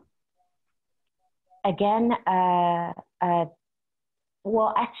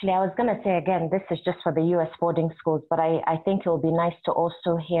 Well, actually, I was going to say again, this is just for the U.S. boarding schools, but I think it will be nice to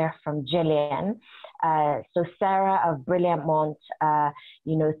also hear from Jillian. So Sarah of Brillantmont,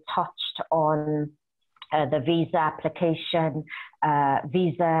 touched on the visa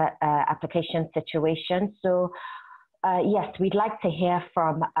application situation. So yes, we'd like to hear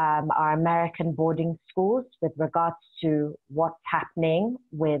from our American boarding schools with regards to what's happening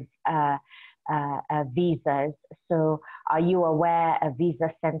with visas. So are you aware of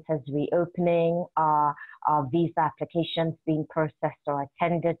visa centers reopening? Are visa applications being processed or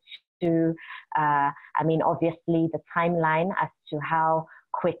attended to? I mean, obviously the timeline as to how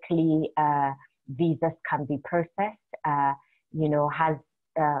quickly visas can be processed,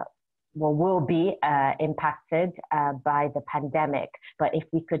 will be impacted by the pandemic. But if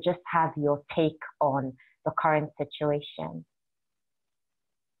we could just have your take on the current situation.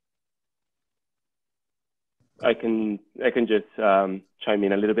 I can just chime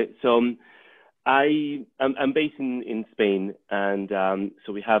in a little bit. So I'm based in Spain, and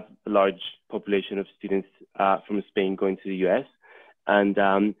so we have a large population of students from Spain going to the US, and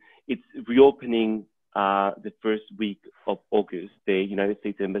it's reopening the first week of August. The United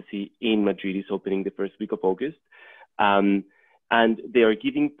States Embassy in Madrid is opening the first week of August, and they are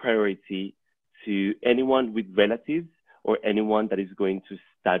giving priority to anyone with relatives or anyone that is going to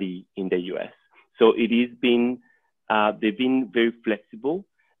study in the US. So it is they've been very flexible.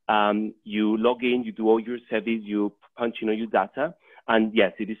 You log in, you do all your service, you punch in all your data, and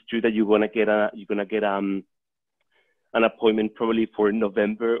yes, it is true that you're gonna get an appointment probably for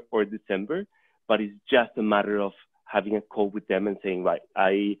November or December, but it's just a matter of having a call with them and saying, right,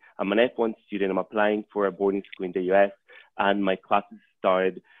 I'm an F1 student, I'm applying for a boarding school in the US, and my classes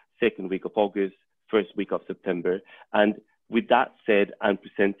started second week of August, first week of September, and with that said, and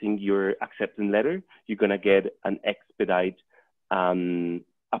presenting your acceptance letter, you're gonna get an expedite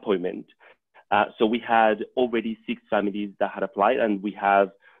appointment. So we had already 6 families that had applied, and we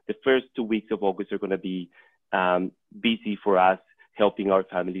have the first 2 weeks of August are gonna be busy for us, helping our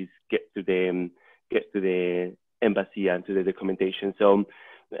families get to the embassy and to the documentation. So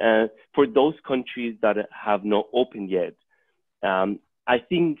for those countries that have not opened yet, I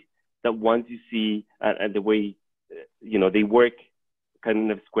think that once you see and the way they work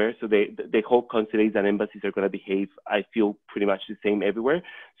kind of square, so the whole consulates and embassies are going to behave, I feel, pretty much the same everywhere.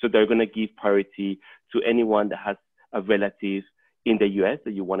 So they're going to give priority to anyone that has a relative in the US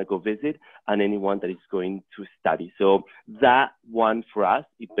that you want to go visit, and anyone that is going to study. So that one for us,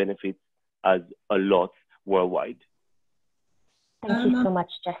 it benefits us a lot worldwide. Thank you so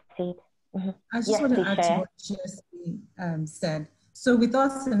much, Jessie. Mm-hmm. I just want to add to what Jessie said. So with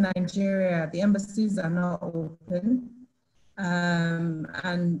us in Nigeria, the embassies are not open.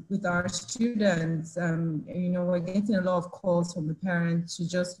 And with our students, you know, we're getting a lot of calls from the parents who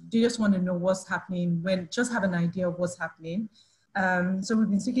they just want to know what's happening, just have an idea of what's happening. So we've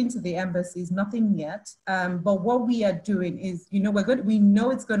been speaking to the embassies, nothing yet. But what we are doing is, you know, we know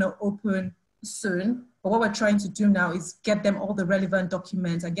it's going to open soon, but what we're trying to do now is get them all the relevant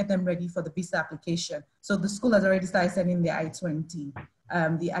documents and get them ready for the visa application. So the school has already started sending their I-20,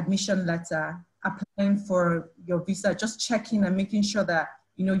 the admission letter, applying for your visa, just checking and making sure that,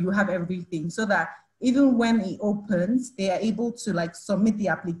 you know, you have everything, so that even when it opens, they are able to like submit the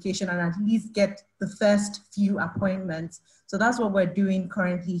application and at least get the first few appointments. So that's what we're doing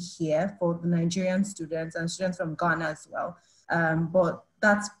currently here for the Nigerian students and students from Ghana as well. But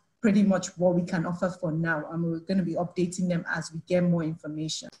that's pretty much what we can offer for now. And we're going to be updating them as we get more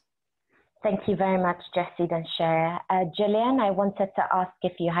information. Thank you very much, Jessie and Share. Gillian, I wanted to ask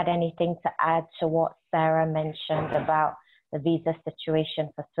if you had anything to add to what Sarah mentioned about the visa situation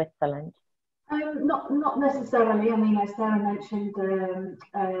for Switzerland. Not necessarily. I mean, as Sarah mentioned,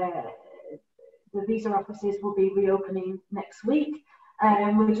 the visa offices will be reopening next week.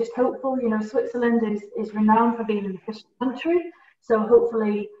 We're just hopeful. You know, Switzerland is renowned for being an efficient country, so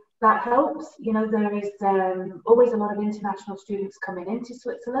hopefully that helps. You know, there is always a lot of international students coming into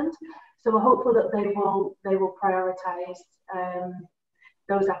Switzerland, so we're hopeful that they will prioritise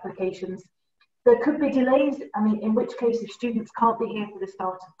those applications. There could be delays. I mean, in which case, if students can't be here for the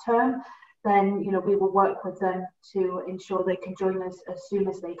start of term, then, you know, we will work with them to ensure they can join us as soon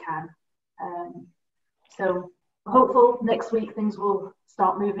as they can. So hopeful next week things will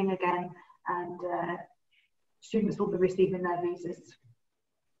start moving again, and students will be receiving their visas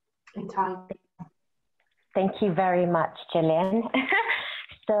in time. Thank you very much, Gillian.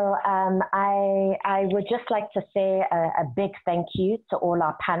 So I would just like to say a big thank you to all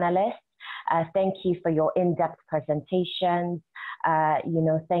our panelists. Thank you for your in-depth presentations. You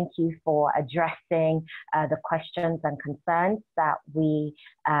know, thank you for addressing the questions and concerns that we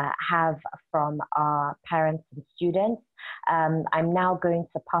have from our parents and students. I'm now going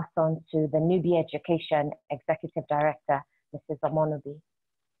to pass on to the Nubia Education Executive Director, Mrs. Omonobi.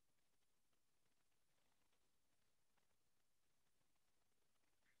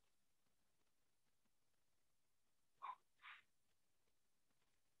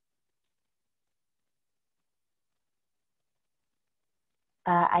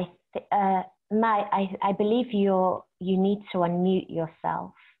 I believe you need to unmute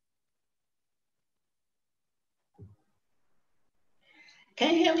yourself.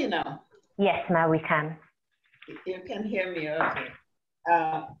 Can you hear me now? Yes, now we can. You can hear me, okay.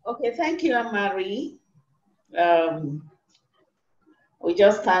 Okay, thank you, Marie. We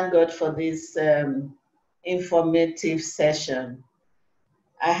just thank God for this informative session.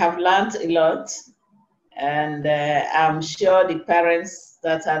 I have learned a lot, and I'm sure the parents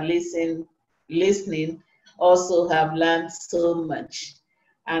that are listening also have learned so much,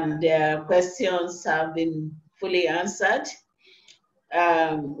 and their questions have been fully answered.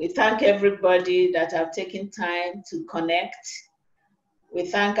 We thank everybody that have taken time to connect. We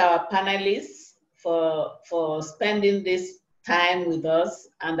thank our panelists for spending this time with us,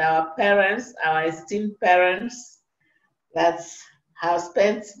 and our parents, our esteemed parents that have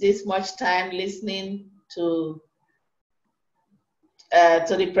spent this much time listening to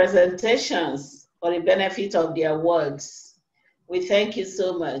the presentations for the benefit of their words. We thank you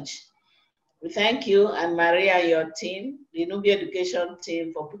so much. We thank you and Maria and your team, the Nubia Education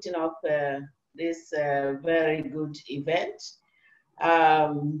team, for putting up this very good event. I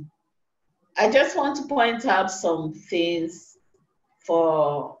just want to point out some things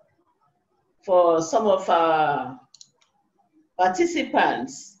for some of our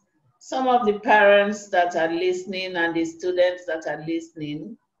participants. Some of the parents that are listening and the students that are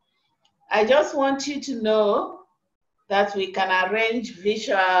listening, I just want you to know that we can arrange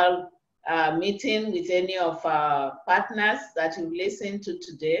visual meeting with any of our partners that you've listened to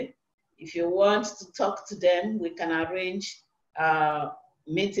today. If you want to talk to them, we can arrange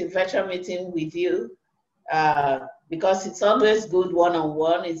virtual meeting with you, because it's always good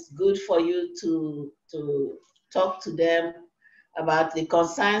one-on-one. It's good for you to talk to them about the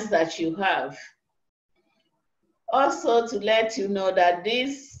concerns that you have. Also, to let you know that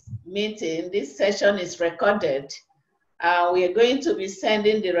this meeting, this session is recorded. We are going to be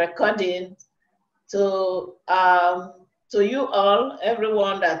sending the recording to you all,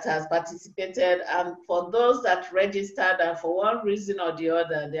 everyone that has participated, and for those that registered and for one reason or the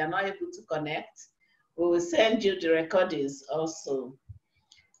other, they are not able to connect, we will send you the recordings also.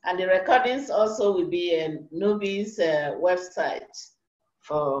 And the recordings also will be in Nubi's website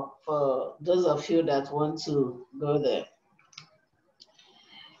for those of you that want to go there.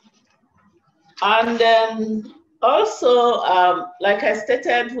 And also, like I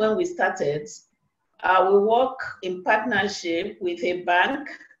stated when we started, we work in partnership with a bank.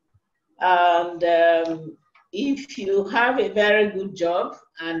 And if you have a very good job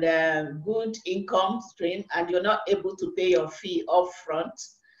and a good income stream and you're not able to pay your fee upfront,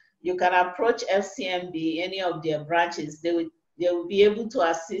 you can approach FCMB, any of their branches. They will be able to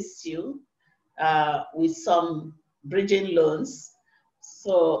assist you with some bridging loans.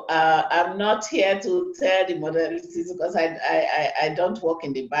 So I'm not here to tell the modalities because I don't work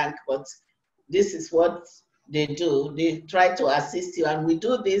in the bank, but this is what they do. They try to assist you, and we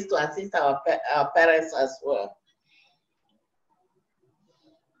do this to assist our parents as well.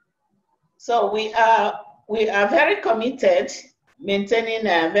 So we are very committed, maintaining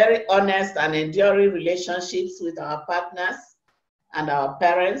very honest and enduring relationships with our partners and our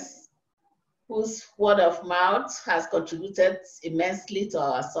parents, whose word of mouth has contributed immensely to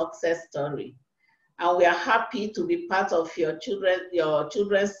our success story. And we are happy to be part of your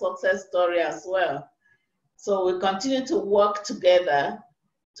children's success story as well. So we continue to work together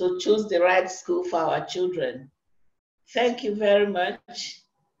to choose the right school for our children. Thank you very much.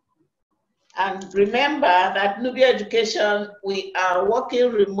 And remember that Nubia Education, we are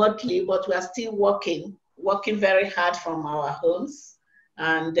working remotely, but we are still working very hard from our homes.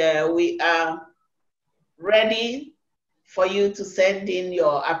 And we are ready for you to send in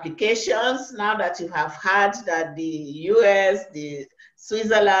your applications now that you have heard that the US, the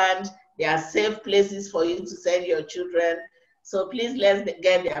Switzerland, they are safe places for you to send your children. So please let's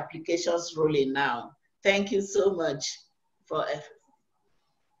get the applications rolling now. Thank you so much for everything.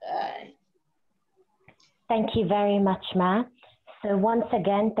 Thank you very much, Ma. So once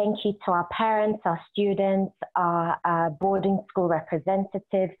again, thank you to our parents, our students, our boarding school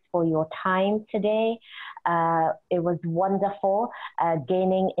representatives for your time today. It was wonderful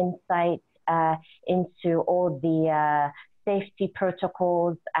gaining insight into all the safety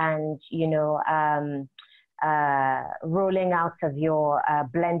protocols and, rolling out of your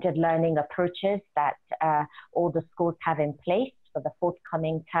blended learning approaches that all the schools have in place for the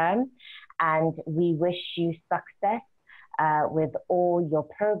forthcoming term. And we wish you success with all your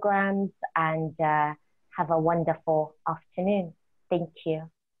programs, and have a wonderful afternoon. Thank you.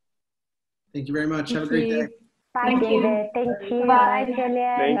 Thank you very much. Have a great day. Bye, David. Thank you. Bye. Bye,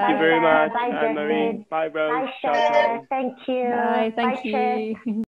 Julian. Thank Bye, you very much. Bye, Anne-Marie. David. Bye, Rose. Bye, Cher. Thank you. Bye, thank Bye, Cher. you.